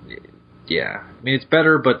 yeah. I mean, it's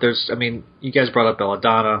better, but you guys brought up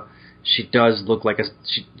Belladonna. She does look like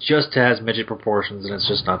she just has midget proportions, and it's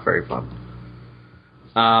just not very fun.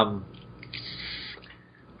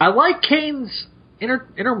 I like Kane's inner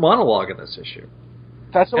monologue in this issue.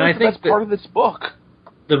 That's always the best part of this book.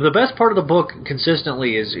 The best part of the book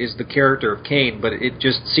consistently is the character of Kane, but it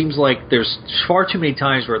just seems like there's far too many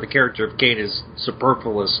times where the character of Kane is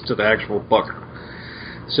superfluous to the actual book.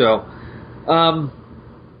 So,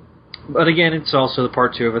 but again, it's also the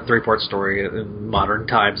part 2 of a 3-part story. In modern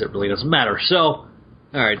times, it really doesn't matter. So,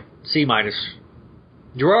 alright, C-.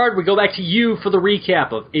 Gerard, we go back to you for the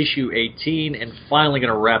recap of issue 18, and finally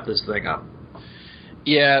going to wrap this thing up.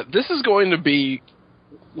 Yeah, this is going to be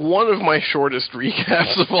one of my shortest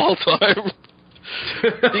recaps of all time.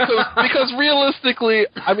 because realistically,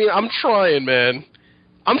 I'm trying, man.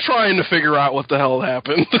 I'm trying to figure out what the hell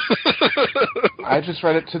happened. I just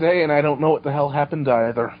read it today, and I don't know what the hell happened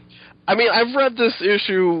either. I've read this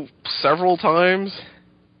issue several times,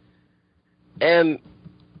 and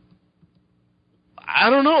I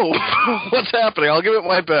don't know what's happening. I'll give it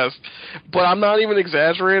my best, but I'm not even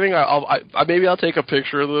exaggerating. Maybe I'll take a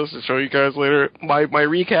picture of this and show you guys later. My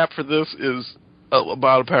recap for this is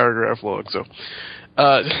about a paragraph long. So,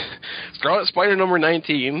 Scarlet Spider number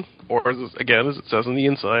 19, or as it says on the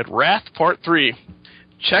inside, Wrath Part 3.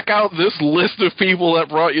 Check out this list of people that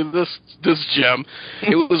brought you this gem.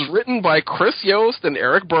 It was written by Chris Yost and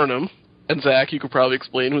Eric Burnham. And Zach, you could probably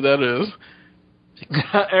explain who that is.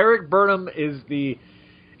 Eric Burnham is the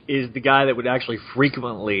guy that would actually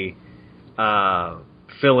frequently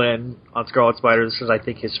fill in on Scarlet Spider. This is, I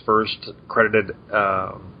think, his first credited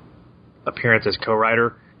appearance as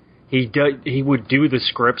co-writer. He would do the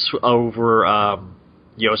scripts over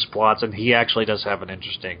Yost plots, and he actually does have an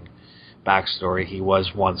interesting backstory. He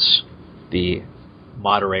was once the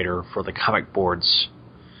moderator for the comic boards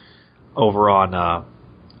over on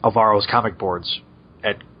Alvaro's comic boards.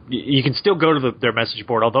 You can still go to their message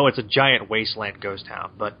board, although it's a giant wasteland ghost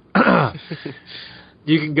town. But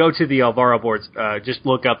you can go to the Alvaro boards. Just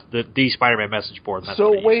look up the Spider-Man message board.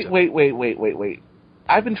 So wait.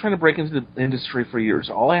 I've been trying to break into the industry for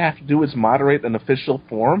years. All I have to do is moderate an official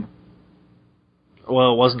forum?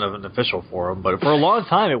 Well, it wasn't an official forum, but for a long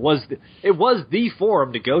time it was the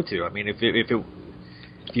forum to go to. I mean, if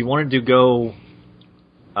you wanted to go,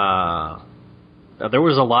 there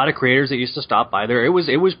was a lot of creators that used to stop by there. It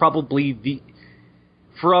was probably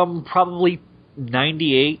from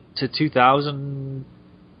 98 to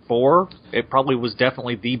 2004. It probably was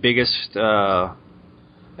definitely the biggest.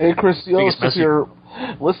 Hey, Chris, if you're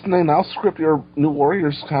listening, I'll script your New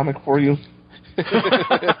Warriors comic for you.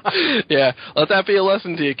 Yeah, let that be a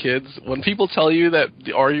lesson to you, kids. When people tell you that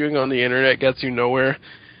arguing on the internet gets you nowhere,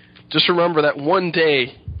 just remember that one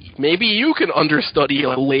day, maybe you can understudy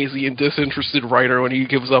a lazy and disinterested writer when he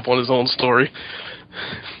gives up on his own story.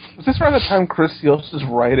 Is this around the time Chris Yost is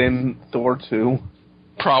writing Thor 2?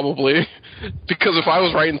 Probably. Because if I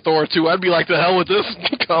was writing Thor 2, I'd be like, the hell with this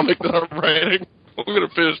comic that I'm writing. I'm going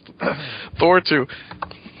to finish Thor 2.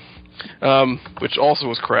 Which also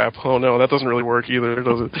was crap. Oh no, that doesn't really work either,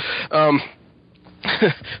 does it?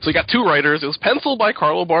 So you got two writers. It was penciled by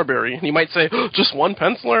Carlo Barberi. And you might say, just one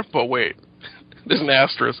penciler? But wait, there's an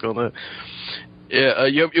asterisk on that.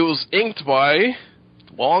 It was inked by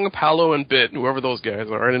Wong, Apollo, and Bit, whoever those guys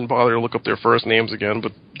are. I didn't bother to look up their first names again,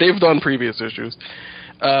 but they've done previous issues.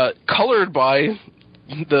 Colored by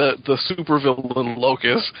the supervillain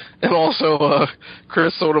Locust, and also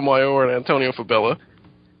Chris Sotomayor and Antonio Fabella.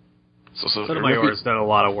 So Sotomayor has done a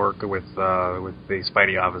lot of work with the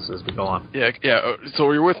Spidey offices, but go on. Yeah.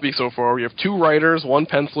 So you're with me so far. We have two writers, one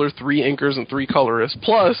penciler, three inkers, and three colorists,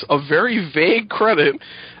 plus a very vague credit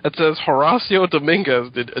that says Horacio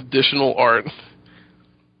Dominguez did additional art.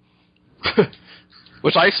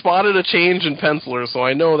 Which I spotted a change in penciler, so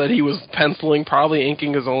I know that he was penciling, probably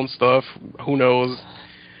inking his own stuff. Who knows?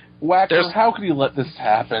 Wacker, how could you let this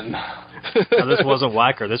happen? No, this wasn't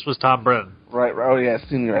Wacker. This was Tom Brennan. Right. Oh, yeah,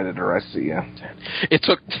 senior editor. I see, yeah. It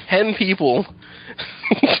took 10 people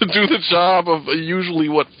to do the job of usually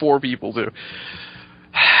what 4 people do.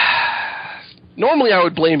 Normally I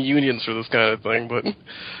would blame unions for this kind of thing, but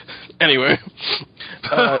anyway.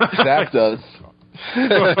 Zach does.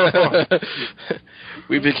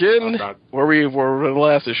 We begin where the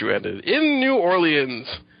last issue ended. In New Orleans.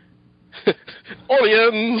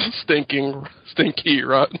 Orleans! Stinky,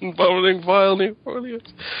 rotten, vomiting, vile New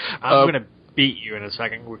Orleans. I'm going to beat you in a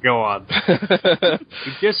second. We'll go on.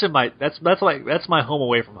 Just in my, that's my home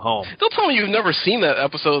away from home. Don't tell me you've never seen that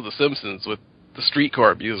episode of The Simpsons with the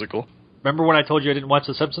streetcar musical. Remember when I told you I didn't watch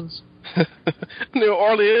The Simpsons? New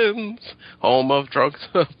Orleans, home of drunks,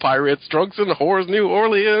 pirates, drunks, and whores, New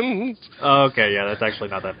Orleans. Okay, yeah, that's actually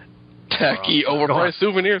not that. Tacky, overpriced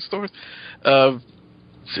souvenir stores.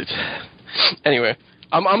 Anyway,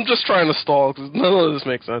 I'm just trying to stall because none of this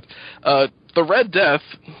makes sense. The Red Death,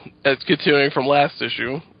 as continuing from last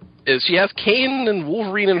issue, is she has Kane and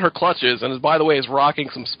Wolverine in her clutches, and by the way is rocking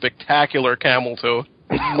some spectacular camel toe.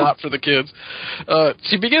 Not for the kids.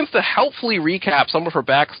 She begins to helpfully recap some of her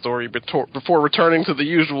backstory before returning to the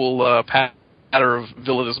usual patter of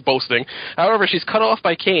villainous boasting. However, she's cut off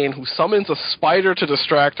by Kane, who summons a spider to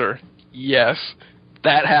distract her. Yes,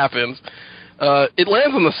 that happens. It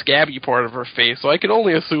lands on the scabby part of her face, so I can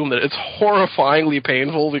only assume that it's horrifyingly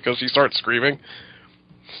painful because she starts screaming.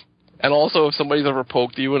 And also, if somebody's ever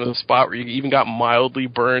poked you in a spot where you even got mildly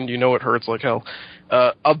burned, you know it hurts like hell.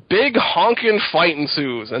 A big honkin' fight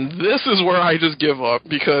ensues, and this is where I just give up,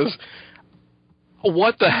 because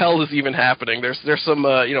what the hell is even happening? There's some,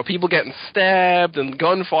 people getting stabbed and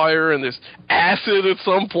gunfire, and there's acid at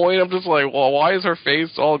some point. I'm just like, well, why is her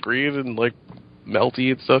face all green and, like,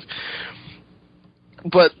 melty and stuff?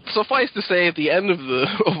 But suffice to say, at the end of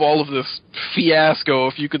all of this fiasco,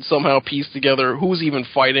 if you could somehow piece together who's even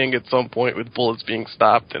fighting at some point with bullets being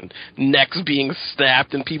stopped and necks being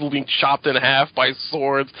snapped and people being chopped in half by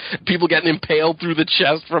swords, people getting impaled through the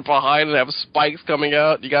chest from behind and have spikes coming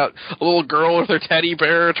out. You got a little girl with her teddy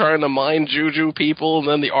bear trying to mind juju people, and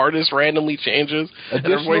then the artist randomly changes, and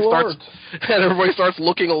everybody starts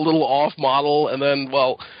looking a little off model, and then,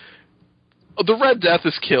 well, the Red Death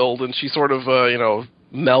is killed, and she sort of,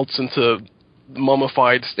 melts into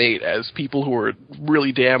mummified state, as people who are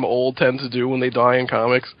really damn old tend to do when they die in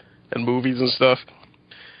comics and movies and stuff.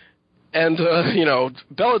 And,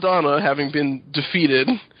 Belladonna, having been defeated,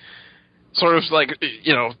 sort of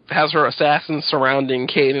has her assassins surrounding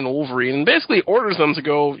Kane and Wolverine, and basically orders them to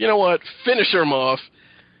go, you know what, finish him off.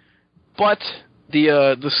 But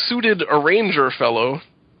the suited arranger fellow,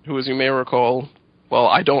 who, as you may recall, well,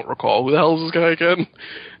 I don't recall. Who the hell is this guy again?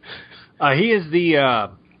 He is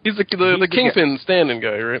he's the Kingpin stand-in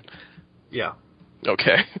guy, right? Yeah.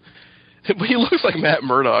 Okay. But he looks like Matt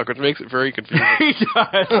Murdock, which makes it very confusing. He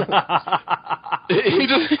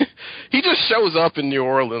does. he just shows up in New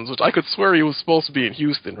Orleans, which I could swear he was supposed to be in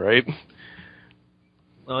Houston, right?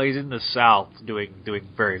 Well, he's in the South doing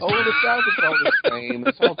various. Oh, the South is all the same.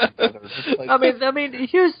 It's all together. I mean,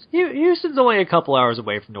 Houston's only a couple hours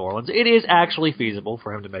away from New Orleans. It is actually feasible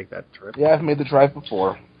for him to make that trip. Yeah, I've made the drive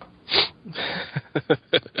before. I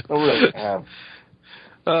really have.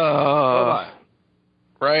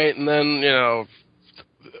 Right, and then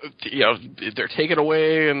they're taken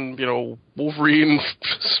away, and Wolverine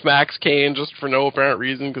smacks Kane just for no apparent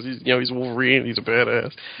reason because he's Wolverine, he's a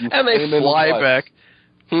badass, and they fly back.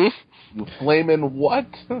 You flamin' what?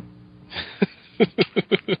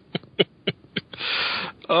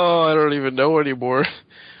 Oh, I don't even know anymore.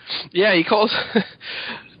 Yeah, he calls.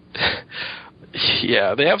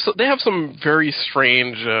 Yeah, they have some very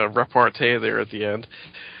strange repartee there at the end,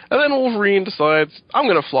 and then Wolverine decides, I'm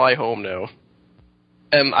gonna fly home now,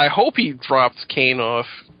 and I hope he drops Kane off,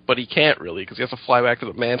 but he can't really because he has to fly back to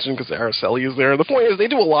the mansion because Araceli is there. The point is, they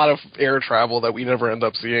do a lot of air travel that we never end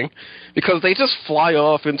up seeing because they just fly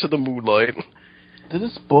off into the moonlight. Did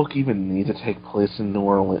this book even need to take place in New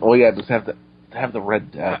Orleans? Oh yeah, just have the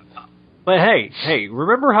Red Death. But hey,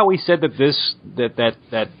 remember how we said that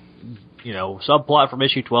that subplot from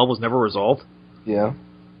issue 12 was never resolved? Yeah.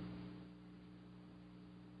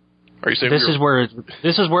 Are you saying this is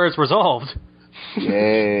where it's resolved?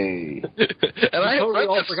 Yay! And I had read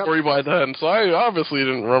that story by then, so I obviously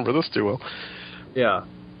didn't remember this too well. Yeah.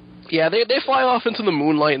 Yeah, they fly off into the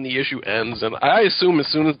moonlight and the issue ends, and I assume as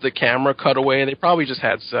soon as the camera cut away, they probably just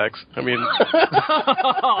had sex. I mean,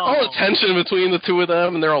 all the tension between the two of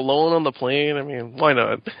them, and they're alone on the plane. I mean, why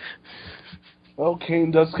not? Well, Kane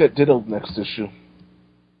does get diddled next issue.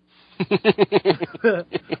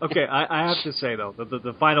 Okay, I have to say though,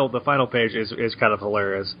 the final page is kind of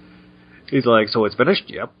hilarious. He's like, "So it's finished?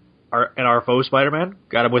 Yep. Our foe Spider-Man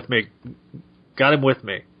got him with me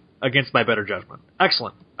against my better judgment.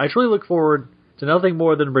 Excellent. I truly look forward to nothing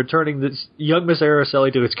more than returning this young Miss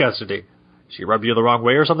Araceli to its custody. She rubbed you the wrong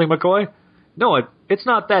way or something, McCoy? No, it's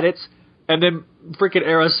not that. It's..." And then freaking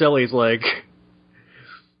Araceli's like,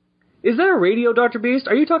 "Is that a radio, Dr. Beast?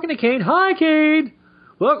 Are you talking to Kane? Hi, Kane.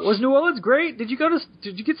 Look, was New Orleans great? Did you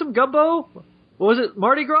get some gumbo? Was it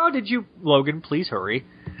Mardi Gras? Did you..." Logan, please hurry.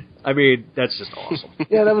 I mean, that's just awesome.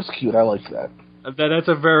 Yeah, that was cute. I like that. That's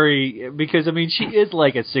a very... Because, I mean, she is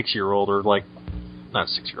like a 6-year-old, or like... Not a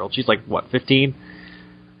 6-year-old. She's like, what, 15?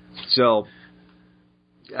 So...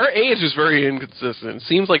 Her age is very inconsistent. It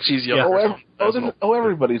seems like she's younger.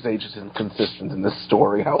 Everybody's age is inconsistent in this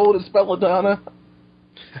story. How old is Belladonna?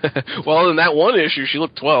 Well, in that one issue, she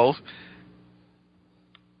looked 12.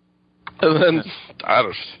 And then, I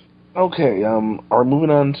don't... Okay, are we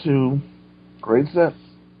moving on to grade set?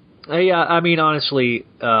 Yeah, I mean, honestly,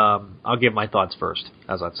 I'll give my thoughts first.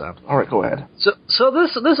 How's that sound? All right, go ahead. So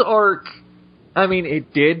this arc, I mean,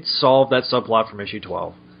 it did solve that subplot from issue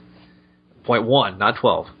 12.1, not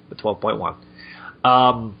 12, but 12.1.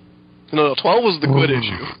 No, 12 was the good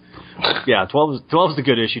issue. Yeah, 12 is the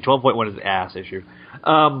good issue. 12.1 is the ass issue.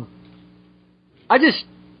 Man.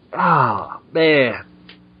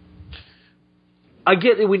 I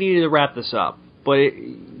get that we needed to wrap this up, but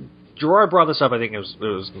Gerard brought this up, I think it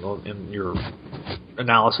was in your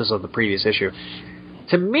analysis of the previous issue.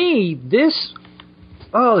 To me, this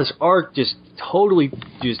arc just totally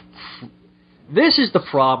this is the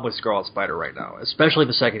problem with Scarlet Spider right now, especially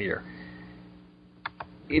the second year.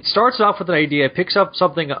 It starts off with an idea, it picks up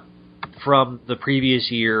something from the previous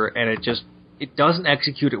year, and it doesn't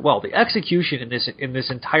execute it well. The execution in this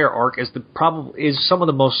entire arc is some of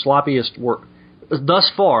the most sloppiest work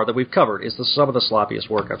thus far that we've covered. Is some of the sloppiest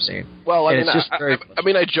work I've seen. Well, I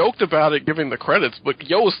mean, I joked about it giving the credits, but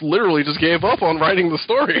Yost literally just gave up on writing the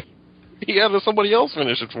story. He had somebody else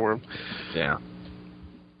finish it for him. Yeah.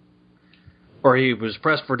 Or he was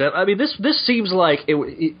pressed for death. I mean, this seems like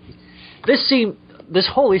this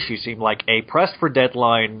whole issue seemed like a pressed for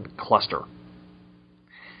deadline cluster.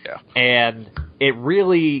 Yeah. And it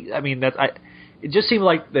really, I mean, it just seemed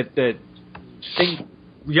like that thing.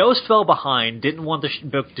 Yost fell behind, didn't want the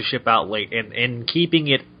book to ship out late, and keeping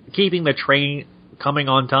the train coming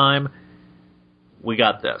on time. We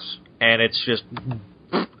got this, and it's just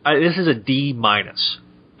this is a D-.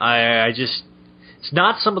 It's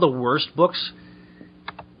not some of the worst books.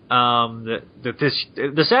 The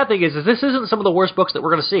sad thing is this isn't some of the worst books that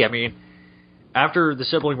we're going to see. I mean, after the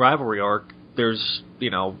sibling rivalry arc, there's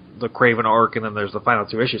the Craven arc, and then there's the final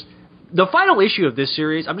 2 issues. The final issue of this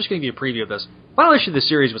series, I'm just going to give you a preview of this. The final issue of this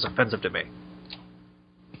series was offensive to me.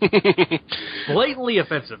 Blatantly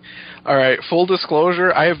offensive. All right, full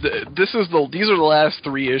disclosure, these are the last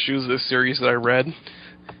 3 issues of this series that I read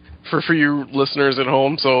for you listeners at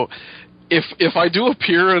home. So if I do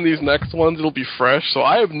appear in these next ones, it'll be fresh. So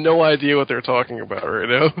I have no idea what they're talking about right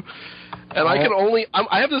now. And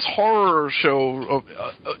I have this horror show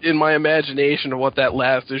in my imagination of what that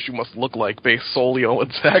last issue must look like based solely on what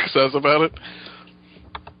Zach says about it.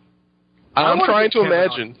 I'm trying to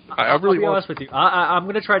imagine. I'll be honest with you. I'm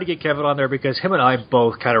going to try to get Kevin on there because him and I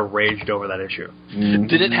both kind of raged over that issue. Mm-hmm.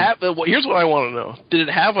 Did it have... here's what I want to know. Did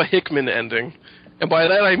it have a Hickman ending? And by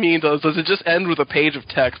that I mean, does it just end with a page of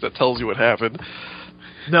text that tells you what happened?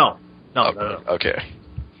 No. Okay.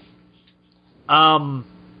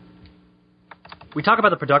 We talk about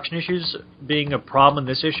the production issues being a problem in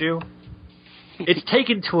this issue. It's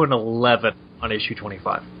taken to an 11 on issue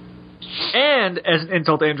 25. And as an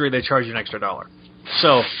insult to injury, they charge you an extra $1.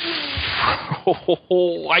 So...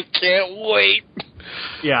 I can't wait!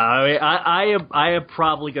 Yeah, I mean, I am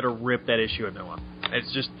probably going to rip that issue a new one.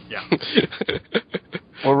 It's just, yeah.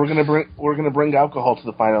 Well, we're gonna bring alcohol to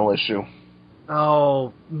the final issue.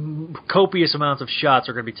 Oh, copious amounts of shots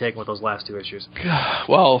are going to be taken with those last 2 issues.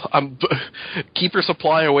 Well, keep your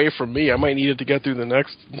supply away from me. I might need it to get through the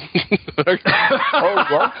next. We're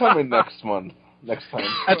coming next time.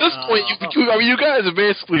 At this point, you guys have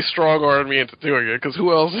basically strong-armed me into doing it, because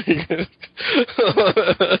who else?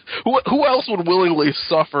 Who else would willingly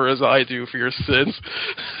suffer as I do for your sins?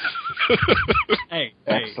 Hey,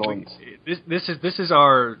 excellent.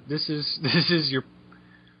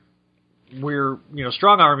 We're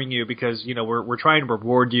strong arming you because we're trying to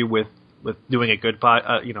reward you with doing a good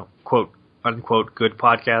quote unquote good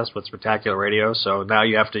podcast with Spectacular Radio. So now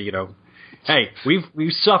you have to Hey,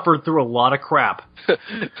 we've suffered through a lot of crap.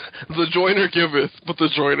 The joiner giveth, but the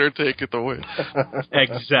joiner taketh away.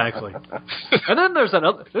 Exactly. And then there's that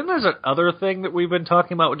other thing that we've been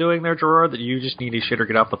talking about doing there, Gerard, that you just need to shit or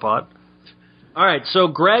get off the pot. All right, so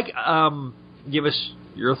Greg, give us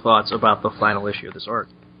your thoughts about the final issue of this arc.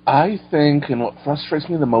 I think, and what frustrates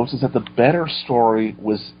me the most is that the better story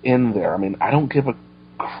was in there. I mean, I don't give a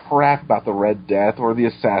crap about the Red Death or the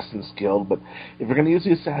Assassin's Guild, but if you're going to use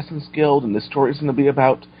the Assassin's Guild and this story is going to be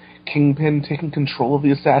about Kingpin taking control of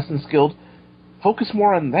the Assassin's Guild, focus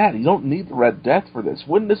more on that. You don't need the Red Death for this.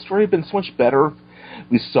 Wouldn't this story have been so much better?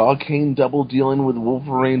 We saw Kane double dealing with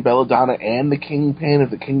Wolverine, Belladonna, and the Kingpin if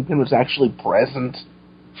the Kingpin was actually present.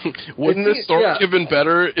 Wouldn't this story have been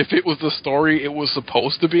better if it was the story it was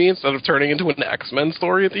supposed to be instead of turning into an X-Men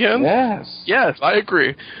story at the end? Yes. Yes, I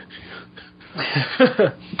agree.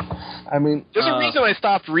 I mean, there's a reason I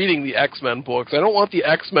stopped reading the X-Men books. I don't want the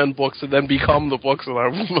X-Men books to then become the books that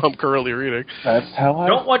I'm currently reading. That's how I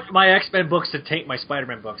don't want my X-Men books to taint my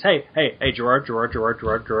Spider-Man books. Hey, Gerard. Does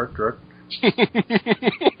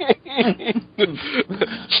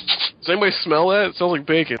anybody smell that? It smells like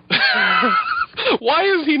bacon. Why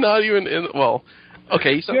is he not even in? Well,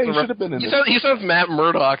 okay, he should have been in it. He sends Matt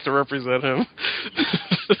Murdock to represent him.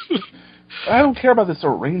 I don't care about this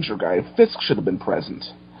Ranger guy. Fisk should have been present.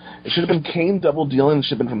 It should have been Kane double dealing. It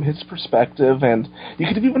should have been from his perspective, and you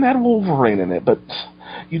could have even had Wolverine in it, but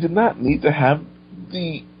you did not need to have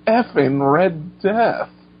the effing Red Death.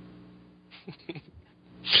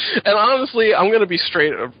 And honestly, I'm going to be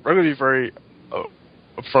very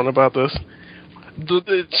upfront about this.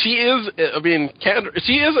 She is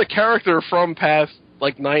a character from past,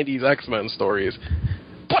 90s X-Men stories.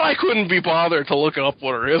 But I couldn't be bothered to look up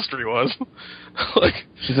what her history was.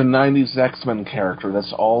 She's a 90s X-Men character.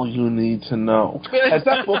 That's all you need to know. Has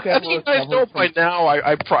that book ever you guys know by now,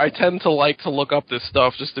 I tend to like to look up this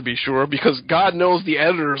stuff just to be sure, because God knows the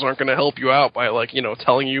editors aren't going to help you out by,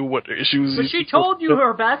 telling you what issues... But she told you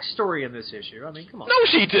her backstory in this issue. I mean, come on. No,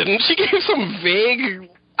 she didn't. She gave some vague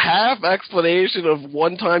half explanation of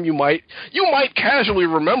one time you might casually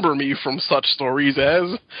remember me from such stories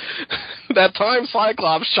as that time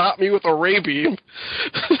Cyclops shot me with a ray beam.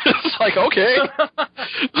 It's like, okay.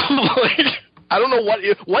 I don't know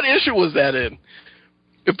what issue was that in.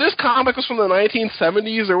 If this comic was from the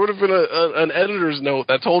 1970s, there would have been an editor's note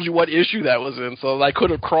that told you what issue that was in, so that I could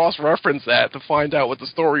have cross-referenced that to find out what the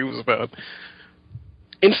story was about.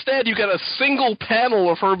 Instead, you get a single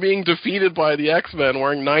panel of her being defeated by the X-Men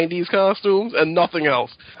wearing 90s costumes and nothing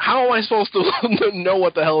else. How am I supposed to know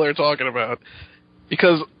what the hell they're talking about?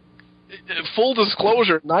 Because, full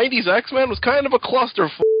disclosure, 90s X-Men was kind of a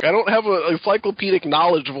clusterfuck. I don't have an encyclopedic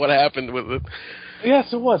knowledge of what happened with it.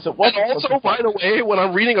 Yes, it was. And also, by the way, when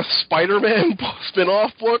I'm reading a Spider-Man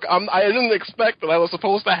spin-off book, I didn't expect that I was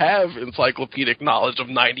supposed to have encyclopedic knowledge of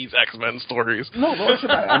 90s X-Men stories. No,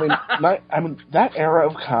 should I? I mean, that era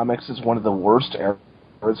of comics is one of the worst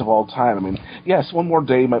eras of all time. I mean, yes, One More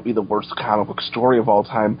Day might be the worst comic book story of all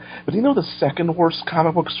time, but you know the second worst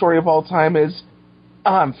comic book story of all time is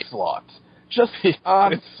Onslaught. Just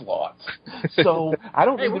Onslaught. So, I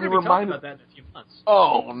don't need to be reminded about that in a few months.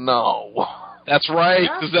 Oh, no. That's right,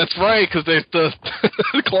 because the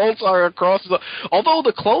Clone Saga crosses. Although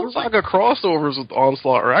the Clone Saga crossovers with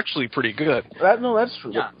Onslaught are actually pretty good. That's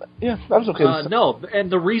true. Yeah, that was okay. No,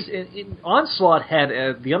 and the reason Onslaught had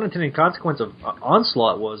the unintended consequence of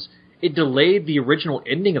Onslaught was it delayed the original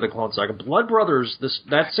ending of the Clone Saga. Blood Brothers,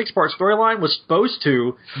 that 6-part storyline was supposed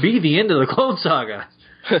to be the end of the Clone Saga.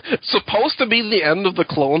 Supposed to be the end of the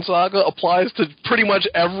Clone Saga applies to pretty much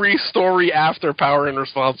every story after Power and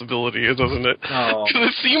Responsibility, doesn't it? Oh.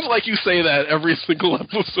 It seems like you say that every single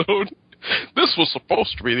episode. This was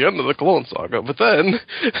supposed to be the end of the Clone Saga, but then,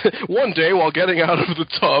 one day while getting out of the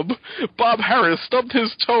tub, Bob Harris stubbed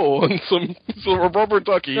his toe on some rubber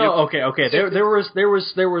ducky. No, okay. There was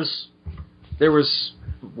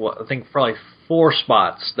what, I think probably 4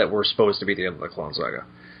 spots that were supposed to be the end of the Clone Saga.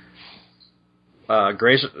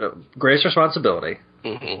 Grace Responsibility.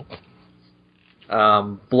 Mm-hmm.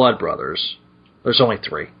 Blood Brothers. There's only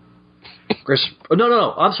 3.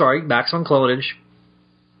 No. I'm sorry. Maximum Clonage.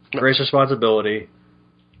 Grace Responsibility.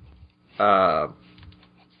 Blood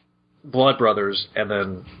Brothers, and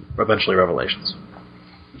then eventually Revelations.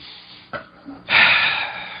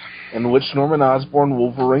 In which Norman Osborn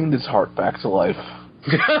Wolverined his heart back to life.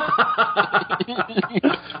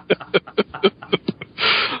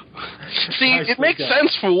 See, it makes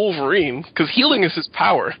sense for Wolverine, because healing is his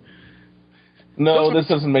power. No, this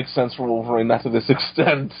doesn't make sense for Wolverine, not to this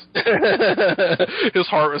extent. His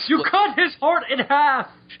heart was split. You cut his heart in half!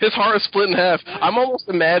 His heart is split in half. I'm almost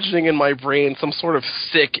imagining in my brain some sort of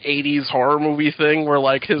sick 80s horror movie thing where,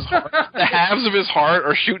 like, his heart, the halves of his heart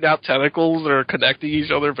are shooting out tentacles that are connecting each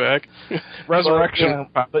other back. Resurrection.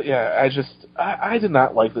 But I did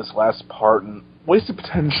not like this last part, and Wasted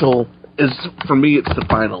Potential is, for me, it's the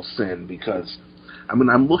final sin, because, I mean,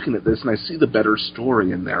 I'm looking at this and I see the better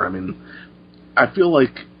story in there. I mean, I feel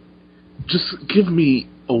like, just give me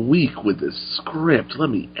a week with this script. Let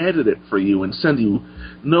me edit it for you and send you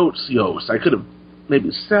notes, Yost. I could have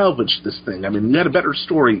maybe salvaged this thing. I mean, you had a better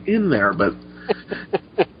story in there, but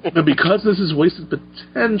because this is Wasted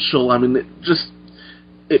Potential, I mean,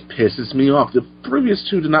 it pisses me off. The previous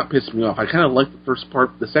two did not piss me off. I kind of liked the first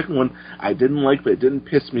part. The second one I didn't like, but it didn't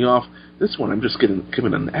piss me off. This one I'm just giving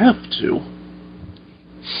an F to.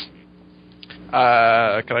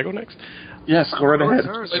 Can I go next? Yes, go right ahead.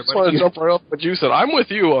 I just want to jump right off what you said. I'm with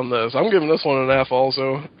you on this. I'm giving this one an F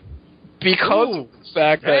also. Because of the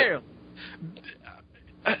fact that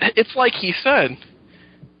it's like he said.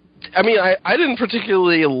 I mean, I didn't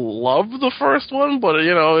particularly love the first one, but,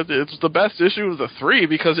 you know, it's the best issue of the three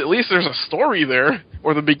because at least there's a story there,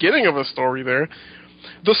 or the beginning of a story there.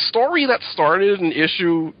 The story that started in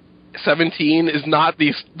issue 17 is not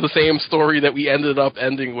the same story that we ended up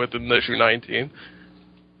ending with in issue 19.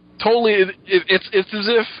 Totally, it's as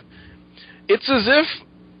if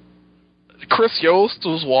Chris Yost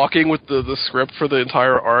was walking with the script for the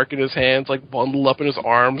entire arc in his hands, like bundled up in his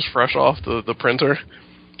arms, fresh off the printer,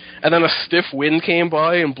 and then a stiff wind came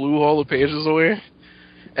by and blew all the pages away,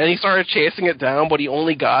 and he started chasing it down, but he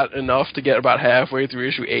only got enough to get about halfway through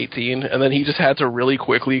issue 18, and then he just had to really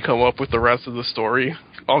quickly come up with the rest of the story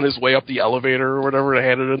on his way up the elevator or whatever to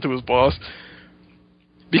hand it into his boss.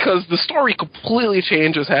 Because the story completely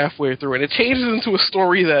changes halfway through, and it changes into a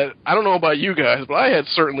story that, I don't know about you guys, but I had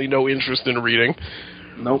certainly no interest in reading.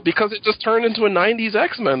 Nope. Because it just turned into a 90s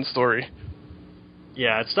X-Men story.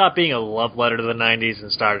 Yeah, it stopped being a love letter to the 90s and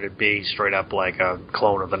started being straight up like a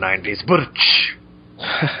clone of the 90s. But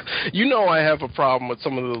you know I have a problem with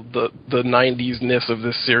some of the 90s-ness of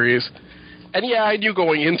this series. And yeah, I knew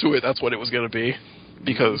going into it that's what it was going to be.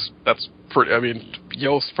 Because that's pretty, I mean,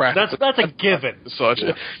 Yost practically... That's a given. Such.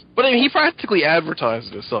 Yeah. But I mean, he practically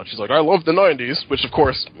advertised it as such. He's like, I love the 90s, which of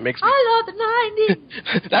course makes me... I love the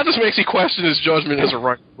 90s! That just makes me question his judgment as a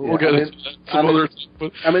writer. We'll get into some other...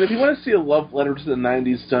 I mean, if you want to see a love letter to the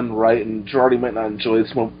 90s done right, and Girardi might not enjoy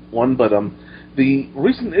this one, but the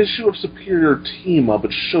recent issue of Superior Team-Up,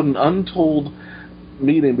 it showed an untold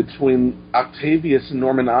meeting between Octavius and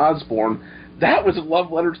Norman Osborn. That was a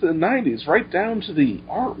love letter to the 90s, right down to the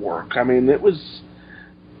artwork. I mean, it was...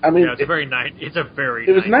 I mean, yeah, it's very 90s. It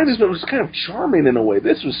was 90s, but it was kind of charming in a way.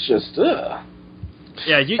 This was just,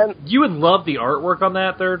 Yeah, you would love the artwork on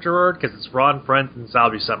that there, Gerard, because it's Ron Frenz and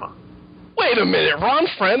Sal Buscema. Wait a minute, Ron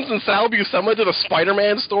Frenz and Sal Buscema did a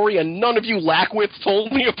Spider-Man story, and none of you lackwits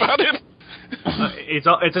told me about it?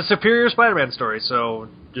 It's a Superior Spider-Man story, so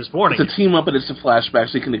just warning. It's a team-up, and it's a flashback,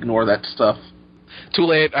 so you can ignore that stuff. Too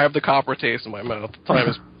late. I have the copper taste in my mouth. Time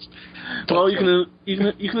is. Well, you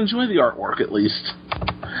can enjoy the artwork at least.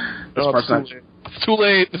 It's too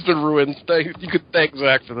late. It's been ruined. You could thank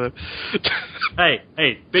Zach for that.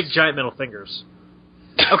 Hey, big giant middle fingers.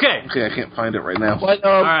 Okay. Okay, I can't find it right now. But,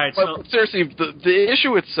 all right. But seriously, the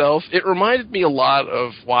issue itself, it reminded me a lot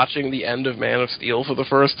of watching the end of Man of Steel for the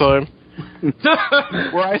first time,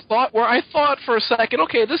 where I thought for a second,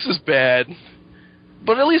 okay, this is bad.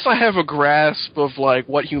 But at least I have a grasp of like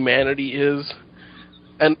what humanity is,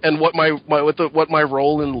 and what my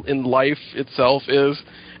role in life itself is,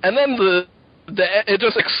 and then it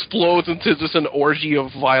just explodes into just an orgy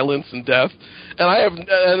of violence and death,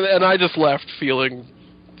 and I just left feeling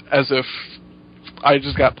as if I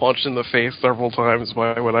just got punched in the face several times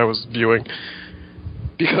by what I was viewing,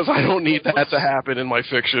 because I don't need that to happen in my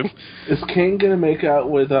fiction. Is Kane gonna make out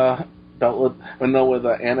with with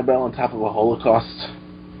Annabelle on top of a Holocaust?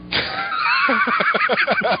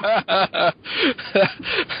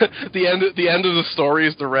 The end of the story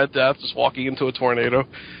is the Red Death just walking into a tornado.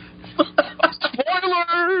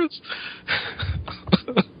 Spoilers!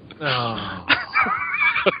 Oh.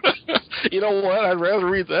 You know what? I'd rather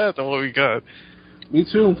read that than what we got. Me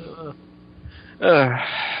too.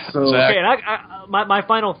 Okay, and my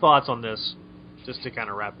final thoughts on this, just to kind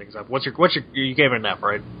of wrap things up. You gave it an F,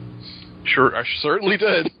 right? Sure, I certainly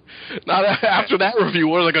did. Not after that review.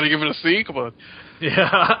 What, are they going to give it a C? Come on.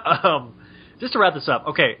 Yeah. Just to wrap this up.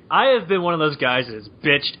 Okay, I have been one of those guys that has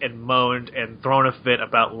bitched and moaned and thrown a fit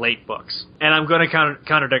about late books. And I'm going to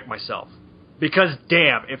contradict myself. Because,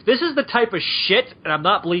 damn, if this is the type of shit, and I'm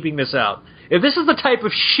not bleeping this out, if this is the type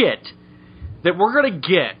of shit that we're going to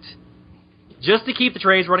get just to keep the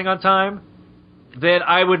trains running on time, then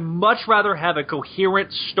I would much rather have a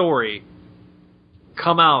coherent story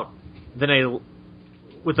come out than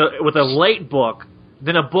with a late book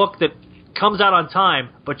than a book that comes out on time,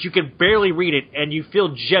 but you can barely read it, and you feel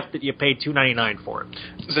gypped that you paid $2.99 for it.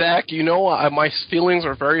 Zach, my feelings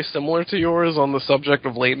are very similar to yours on the subject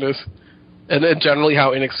of lateness, and then generally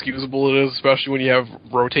how inexcusable it is, especially when you have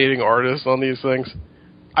rotating artists on these things.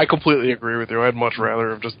 I completely agree with you. I'd much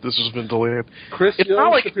rather have this has been delayed. Chris, it's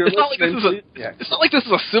not like this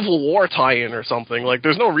is a Civil War tie-in or something. Like,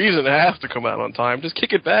 there's no reason it has to come out on time. Just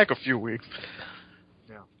kick it back a few weeks.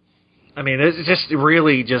 Yeah, I mean, it's just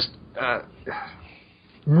really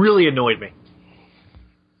really annoyed me.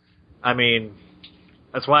 I mean,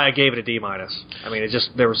 that's why I gave it a D-. I mean, it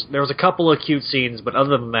just there was a couple of cute scenes, but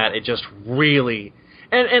other than that, it just really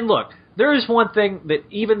and look, there is one thing that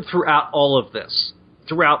even throughout all of this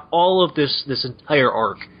entire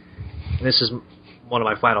arc, and this is one of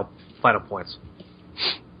my final points.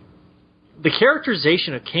 The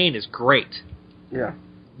characterization of Kane is great. Yeah.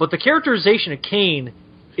 But the characterization of Kane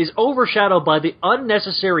is overshadowed by the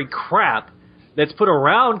unnecessary crap that's put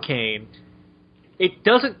around Kane. It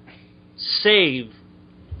doesn't save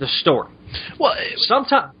the story. Well,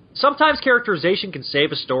 sometimes characterization can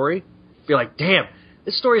save a story. Be like, damn,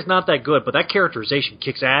 this story is not that good, but that characterization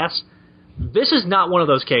kicks ass. This is not one of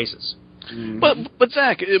those cases. But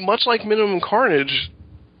Zach, much like Minimum Carnage,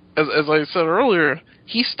 as I said earlier,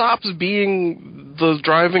 he stops being the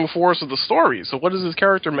driving force of the story. So what does his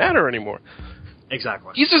character matter anymore?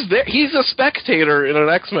 Exactly. He's just there. He's a spectator in an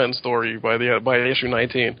X-Men story by issue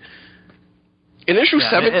 19. In issue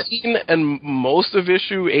 17 and most of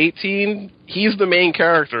issue 18, he's the main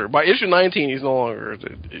character. By issue 19, he's no longer.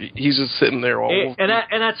 He's just sitting there all over.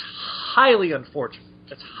 And that's highly unfortunate.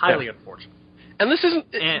 That's highly unfortunate. And this is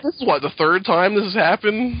what, the third time this has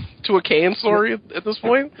happened to a Kane story at this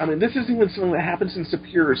point? I mean, this isn't even something that happens in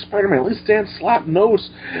Superior Spider-Man. At least Dan Slott knows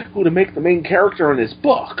who to make the main character in his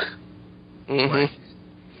book. Mm-hmm.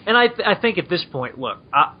 And I think at this point, look,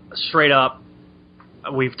 straight up,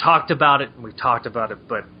 we've talked about it,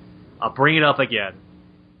 but I'll bring it up again.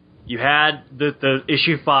 You had the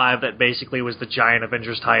issue 5 that basically was the Giant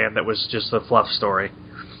Avengers tie-in that was just the fluff story.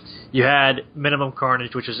 You had Minimum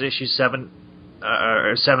Carnage, which was issue 8 and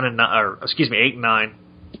 9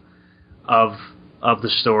 of the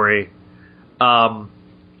story.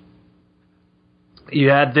 You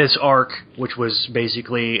had this arc, which was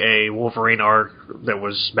basically a Wolverine arc that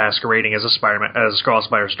was masquerading as a Scarlet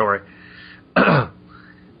Spider story.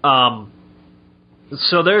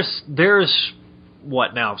 So there's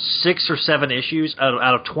what now, 6 or 7 issues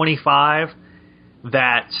out of 25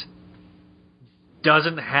 that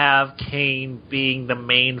doesn't have Kane being the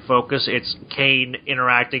main focus. It's Kane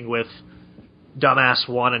interacting with Dumbass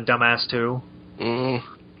 1 and Dumbass 2.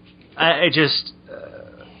 It just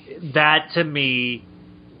that to me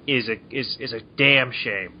is a damn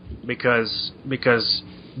shame because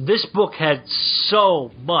this book had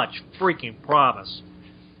so much freaking promise.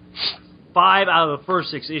 5 out of the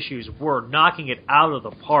first 6 issues were knocking it out of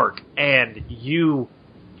the park, and you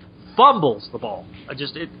fumbles the ball.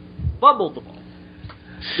 It fumbled the ball.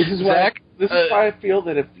 This is why I feel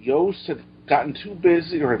that if Yost had gotten too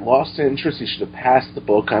busy or had lost interest, he should have passed the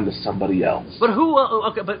book on to somebody else. But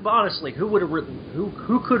but honestly, who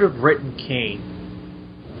could have written Kane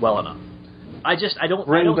well enough?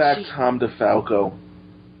 Bring back Tom DeFalco.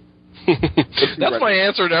 That's my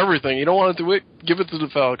answer to everything. You don't want to do it, give it to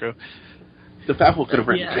DeFalco. DeFalco could have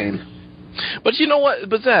written Kane. But you know what?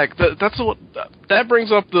 But Zach, that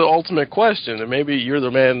brings up the ultimate question, and maybe you're the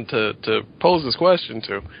man to pose this question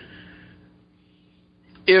to.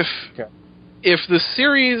 If the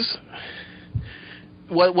series,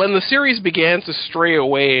 when the series began to stray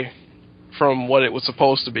away from what it was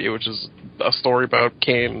supposed to be, which is a story about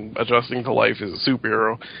Kane adjusting to life as a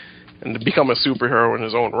superhero and to become a superhero in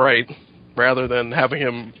his own right, rather than having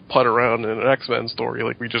him putt around in an X-Men story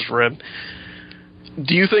like we just read,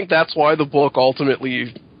 do you think that's why the book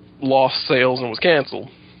ultimately lost sales and was canceled?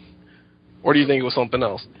 Or do you think it was something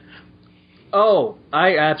else? Oh,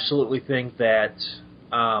 I absolutely think that...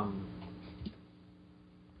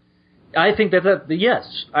 I think that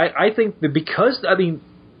yes. I think that because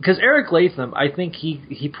Eric Latham, I think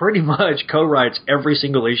he pretty much co-writes every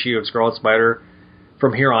single issue of Scarlet Spider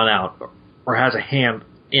from here on out, or has a hand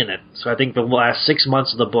in it. So I think the last 6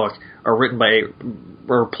 months of the book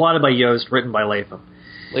are plotted by Yost, written by Latham.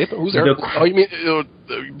 Latham? Who's Eric? You mean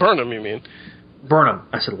Burnham? You mean Burnham?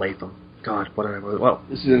 I said Latham. God, what did I... Well,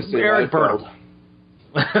 This is Eric Burnham.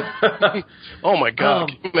 Oh my God!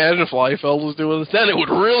 Can you imagine if Liefeld was doing this? Then it would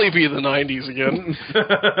really be the 90s again.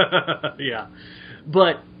 Yeah,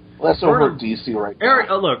 but let's over DC right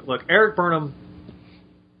now. Look, Eric Burnham.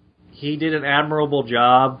 He did an admirable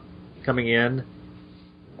job coming in.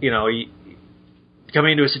 You know,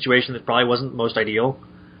 coming into a situation that probably wasn't most ideal,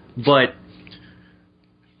 but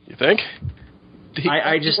you think?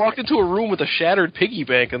 I just walked into a room with a shattered piggy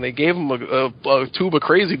bank, and they gave him a tube of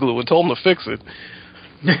crazy glue and told him to fix it.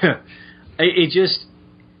 It just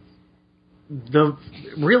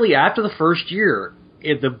really after the first year,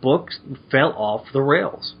 the book fell off the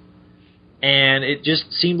rails, and it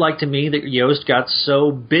just seemed like to me that Yost got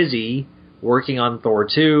so busy working on Thor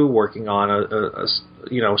 2, working on a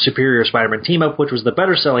Superior Spider-Man team up, which was the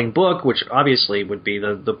better selling book, which obviously would be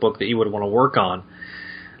the book that you would want to work on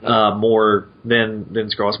more than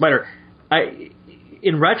Scarlet Spider.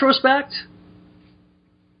 In retrospect,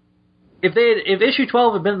 if issue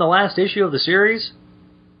 12 had been the last issue of the series,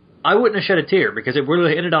 I wouldn't have shed a tear because it would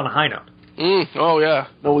have ended on a high note. Oh yeah.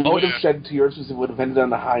 No, we would have shed tears because it would have ended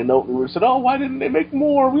on a high note. We would have said, "Oh, why didn't they make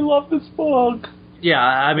more? We love this book." Yeah,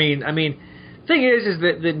 I mean, thing is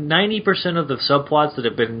that the 90% of the subplots that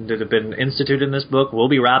have been instituted in this book will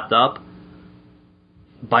be wrapped up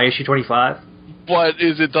by issue 25. But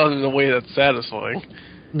is it done in a way that's satisfying?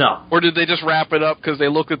 No. Or did they just wrap it up because they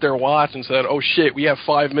looked at their watch and said, "Oh shit, we have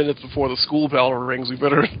 5 minutes before the school bell rings. We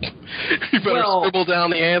better scribble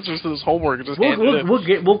down the answers to this homework and just hand it in."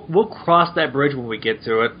 We'll cross that bridge when we get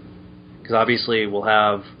to it, because obviously we'll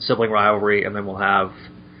have sibling rivalry, and then we'll have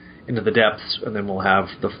Into the Depths, and then we'll have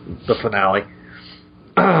the finale.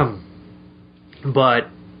 But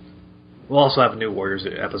we'll also have a New Warriors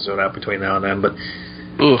episode out between now and then. But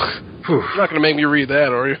you're not going to make me read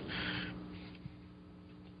that, are you?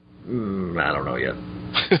 I don't know yet.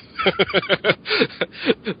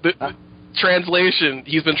 The translation,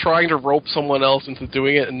 he's been trying to rope someone else into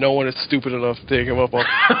doing it, and no one is stupid enough to take him up on it.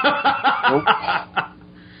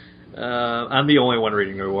 I'm the only one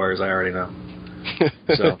reading New Warriors, I already know.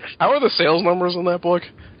 So. How are the sales numbers in that book?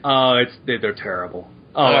 They're terrible.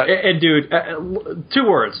 And dude, 2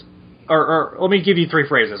 words. Or let me give you 3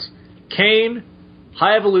 phrases. Kane,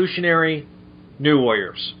 High Evolutionary, New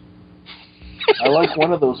Warriors. I like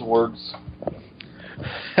one of those words.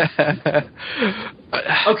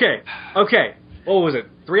 Okay. What was it?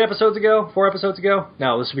 3 episodes ago? 4 episodes ago?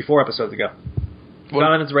 No, this would be 4 episodes ago.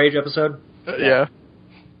 Donovan's Rage episode? Yeah.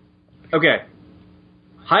 Okay.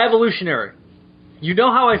 High Evolutionary. You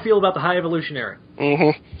know how I feel about the High Evolutionary.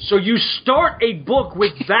 Mm-hmm. So you start a book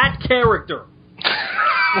with that character.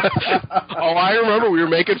 Oh, I remember. We were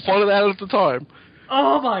making fun of that at the time.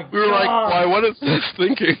 Oh my god. We were like, why, what is this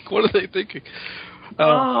thinking? What are they thinking?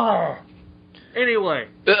 Anyway.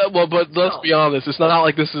 But let's be honest. It's not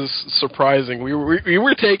like this is surprising. We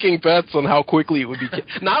were taking bets on how quickly it would be...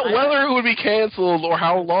 not whether it would be canceled or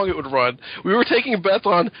how long it would run. We were taking bets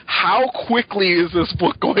on how quickly is this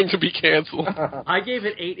book going to be canceled. I gave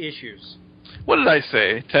it 8 issues. What did I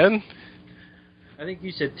say? 10? I think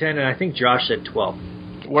you said 10, and I think Josh said 12.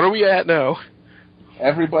 What are we at now?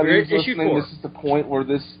 Everybody who's listening, this is the point where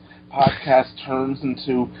this podcast turns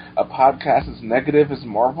into a podcast as negative as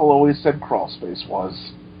Marvel always said Crawlspace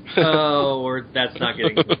was. That's not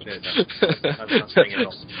getting that's not saying it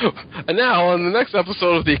all. And now, on the next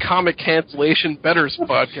episode of the Comic Cancellation Betters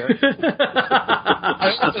podcast.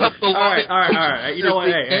 All right. You know what?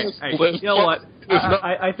 Hey. You know what?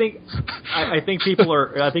 I think people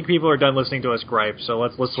are done listening to us gripe. So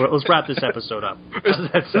let's wrap this episode up. This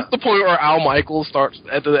is the point where Al Michaels starts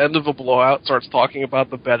at the end of a blowout, starts talking about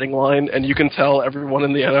the betting line, and you can tell everyone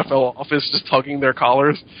in the NFL office just tugging their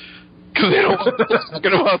collars because they don't want to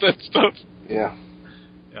talking about that stuff. Yeah.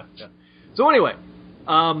 So anyway,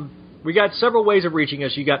 we got several ways of reaching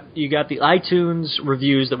us. You got the iTunes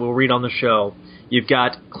reviews that we'll read on the show. You've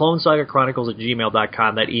got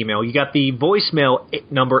clonesagachronicles@gmail.com, that email. You got the voicemail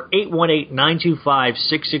number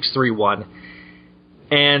 818-925-6631.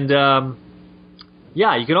 And,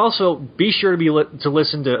 you can also be sure to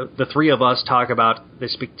listen to the 3 of us talk about the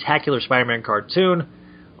Spectacular Spider-Man cartoon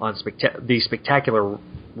on the Spectacular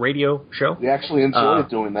radio show. We actually enjoyed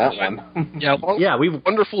doing that one.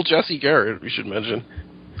 Wonderful Jesse Garrett, we should mention.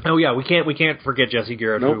 Oh, yeah, we can't forget Jesse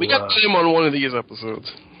Garrett. No, we got him on one of these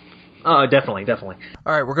episodes. Definitely.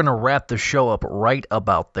 All right, we're going to wrap the show up right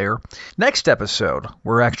about there. Next episode,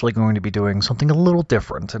 we're actually going to be doing something a little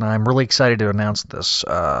different, and I'm really excited to announce this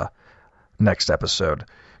next episode,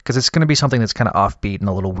 because it's going to be something that's kind of offbeat and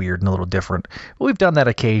a little weird and a little different. We've done that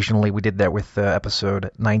occasionally. We did that with episode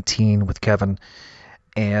 19 with Kevin,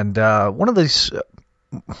 and one of these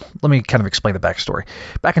let me kind of explain the backstory.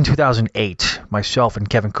 Back in 2008, myself and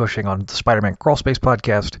Kevin Cushing on the Spider-Man Crawl Space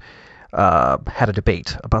podcast had a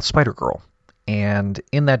debate about Spider-Girl. And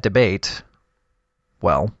in that debate,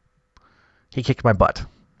 well, he kicked my butt.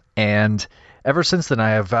 And ever since then,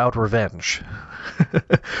 I have vowed revenge.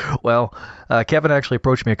 Well, Kevin actually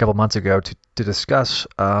approached me a couple months ago to discuss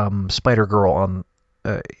Spider-Girl on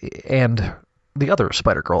and the other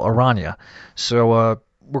Spider-Girl, Aranya. So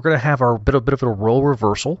we're going to have our bit of a role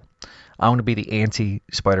reversal. I'm going to be the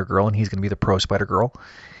anti-Spider-Girl, and he's going to be the pro-Spider-Girl.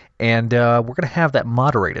 And we're going to have that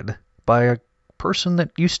moderated by a person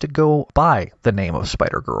that used to go by the name of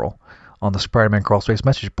Spider-Girl on the Spider-Man Crawl Space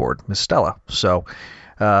message board, Miss Stella. So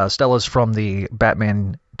Stella's from the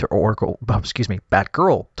Batgirl to Oracle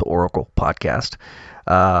podcast.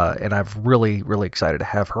 And I'm really, really excited to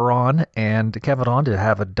have her on and Kevin on to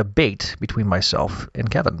have a debate between myself and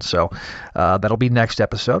Kevin. So that'll be next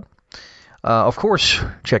episode. Of course,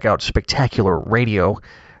 check out Spectacular Radio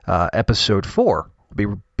episode 4. Will be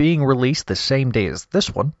being released the same day as this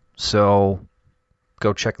one. So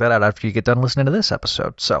go check that out after you get done listening to this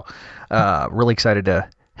episode. So really excited to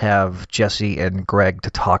have Jesse and Greg to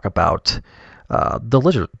talk about the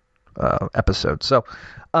Lizard episode. So,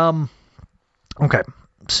 okay.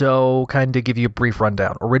 So, kind of give you a brief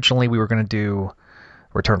rundown. Originally, we were going to do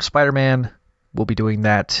Return to Spider-Man. We'll be doing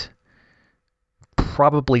that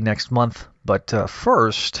probably next month. But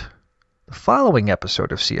first, the following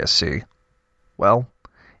episode of CSC, well,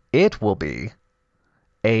 it will be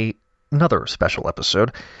another special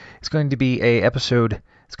episode. It's going to be a episode.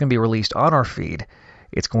 It's going to be released on our feed.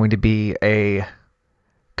 It's going to be a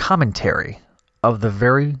commentary of the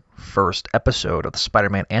very first episode of the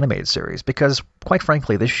Spider-Man animated series, because, quite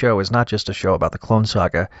frankly, this show is not just a show about the Clone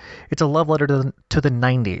Saga. It's a love letter to the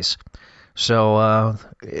 90s. So,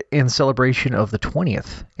 in celebration of the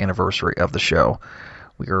 20th anniversary of the show,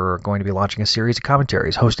 we are going to be launching a series of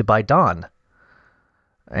commentaries hosted by Don.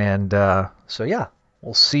 And, so yeah,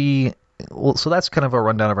 we'll see. So that's kind of a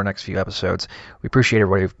rundown of our next few episodes. We appreciate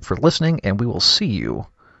everybody for listening, and we will see you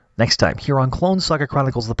next time here on Clone Saga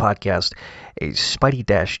Chronicles, the podcast, a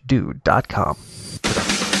Spidey-Dude.com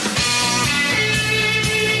production.